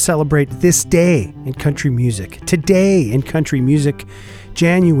to celebrate this day in country music. Today in country music,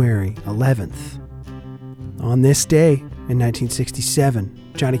 January 11th. On this day in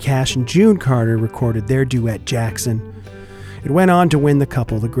 1967, Johnny Cash and June Carter recorded their duet Jackson. It went on to win the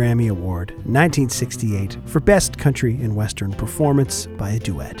couple the Grammy Award in 1968 for Best Country and Western Performance by a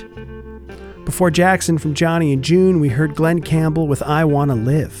Duet. Before Jackson from Johnny and June, we heard Glen Campbell with I Wanna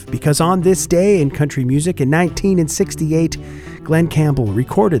Live, because on this day in country music in 1968, Glen Campbell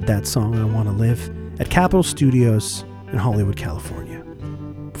recorded that song, I Wanna Live, at Capitol Studios in Hollywood, California.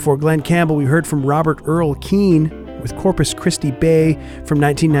 Before Glen Campbell, we heard from Robert Earl Keen with Corpus Christi Bay from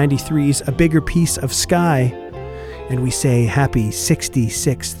 1993's A Bigger Piece of Sky, and we say happy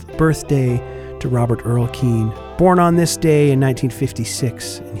 66th birthday to Robert Earl Keen, born on this day in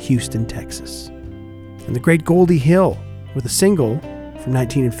 1956 in Houston, Texas. And the great Goldie Hill, with a single from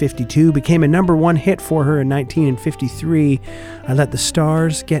 1952, became a number one hit for her in 1953, I Let the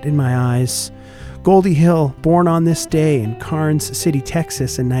Stars Get in My Eyes. Goldie Hill, born on this day in Karnes City,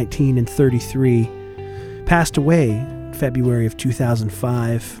 Texas in 1933, passed away in February of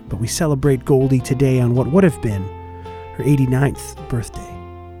 2005, but we celebrate Goldie today on what would have been her 89th birthday.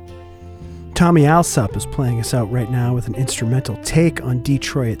 Tommy Alsop is playing us out right now with an instrumental take on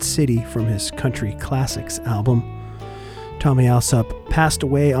Detroit City from his Country Classics album. Tommy Alsop passed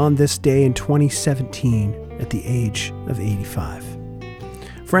away on this day in 2017 at the age of 85.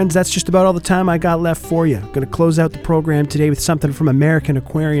 Friends, that's just about all the time I got left for you. I'm going to close out the program today with something from American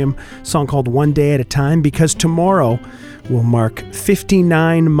Aquarium, a song called One Day at a Time, because tomorrow will mark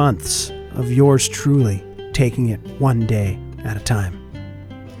 59 months of yours truly taking it one day at a time.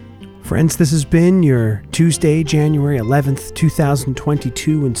 Friends, this has been your Tuesday, January 11th,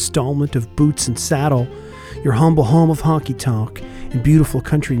 2022 installment of Boots and Saddle, your humble home of honky tonk and beautiful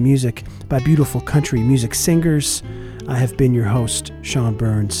country music by beautiful country music singers. I have been your host, Sean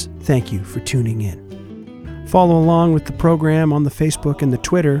Burns. Thank you for tuning in. Follow along with the program on the Facebook and the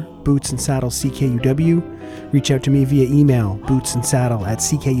Twitter, Boots and Saddle CKUW. Reach out to me via email,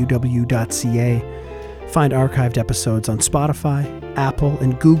 bootsandsaddle@ckuw.ca. Find archived episodes on Spotify, Apple,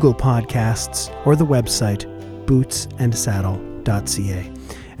 and Google Podcasts, or the website, bootsandsaddle.ca.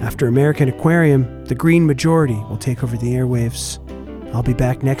 After American Aquarium, the Green Majority will take over the airwaves. I'll be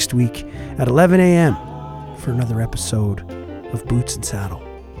back next week at 11 a.m. for another episode of Boots and Saddle.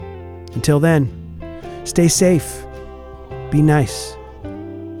 Until then, stay safe, be nice,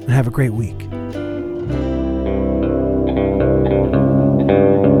 and have a great week.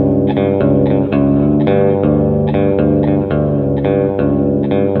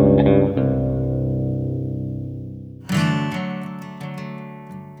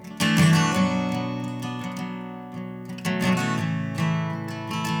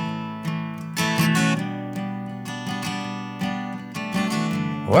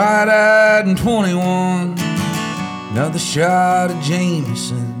 Wide-eyed and 21, another shot of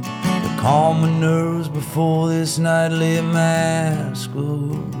Jameson to calm my nerves before this nightly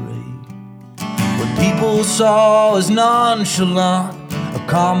masquerade. What people saw as nonchalant, a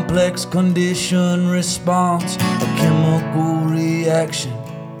complex condition response, a chemical reaction,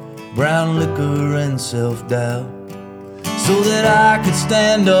 brown liquor and self-doubt. So that I could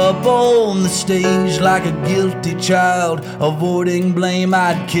stand up on the stage like a guilty child, avoiding blame.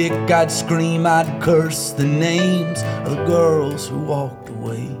 I'd kick, I'd scream, I'd curse the names of the girls who walked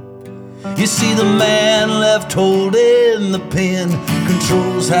away. You see, the man left holding the pen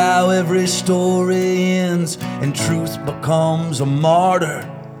controls how every story ends, and truth becomes a martyr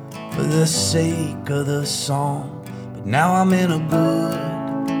for the sake of the song. But now I'm in a good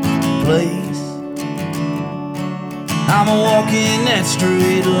place. I'm walking that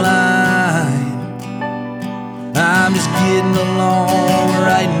straight line. I'm just getting along,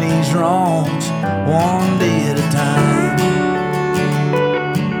 righting these wrongs, one day at a time.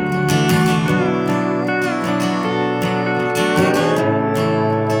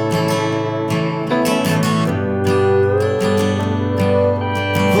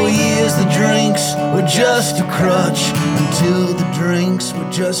 For years the drinks were just a crutch, until the drinks were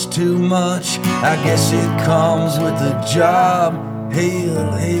just too much. I guess it comes with the job.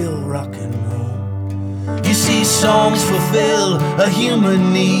 Hail, hail, rock and roll. You see, songs fulfill a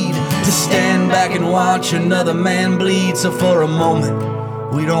human need to stand back and watch another man bleed. So for a moment,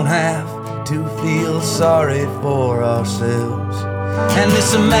 we don't have to feel sorry for ourselves. And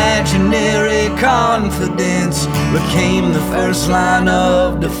this imaginary confidence became the first line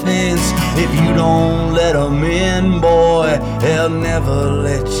of defense. If you don't let them in, boy, they'll never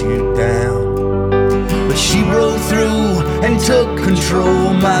let you down. But she broke through and took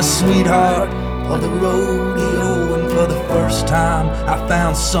control, my sweetheart, of the rodeo. And for the first time I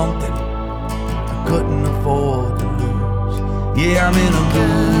found something I couldn't afford to lose. Yeah, I'm in a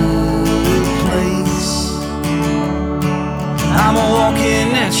good place. I'm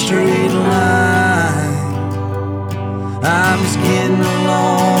walking that straight line. I'm just getting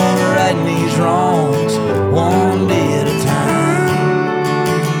along, righting these wrongs, one day at a time.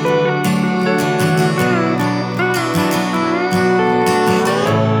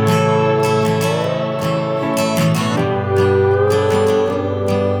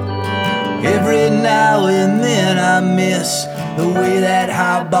 Every now and then I miss the way that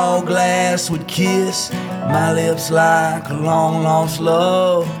highball glass would kiss my lips like a long-lost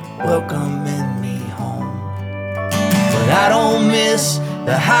love welcoming me home. But I don't miss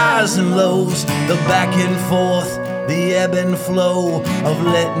the highs and lows, the back and forth, the ebb and flow of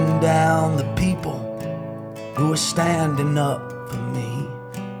letting down the people who are standing up for me.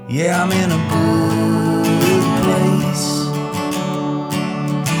 Yeah, I'm in a good place.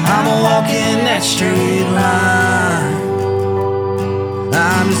 I'm walking that straight line.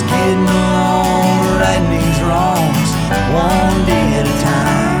 I'm just getting along, righting these wrongs, one day at a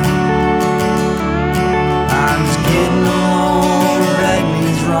time. I'm just getting along, righting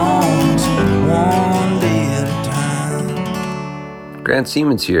these wrongs, one day at a time. Grant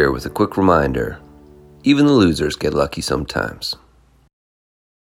Siemens here with a quick reminder. Even the losers get lucky sometimes.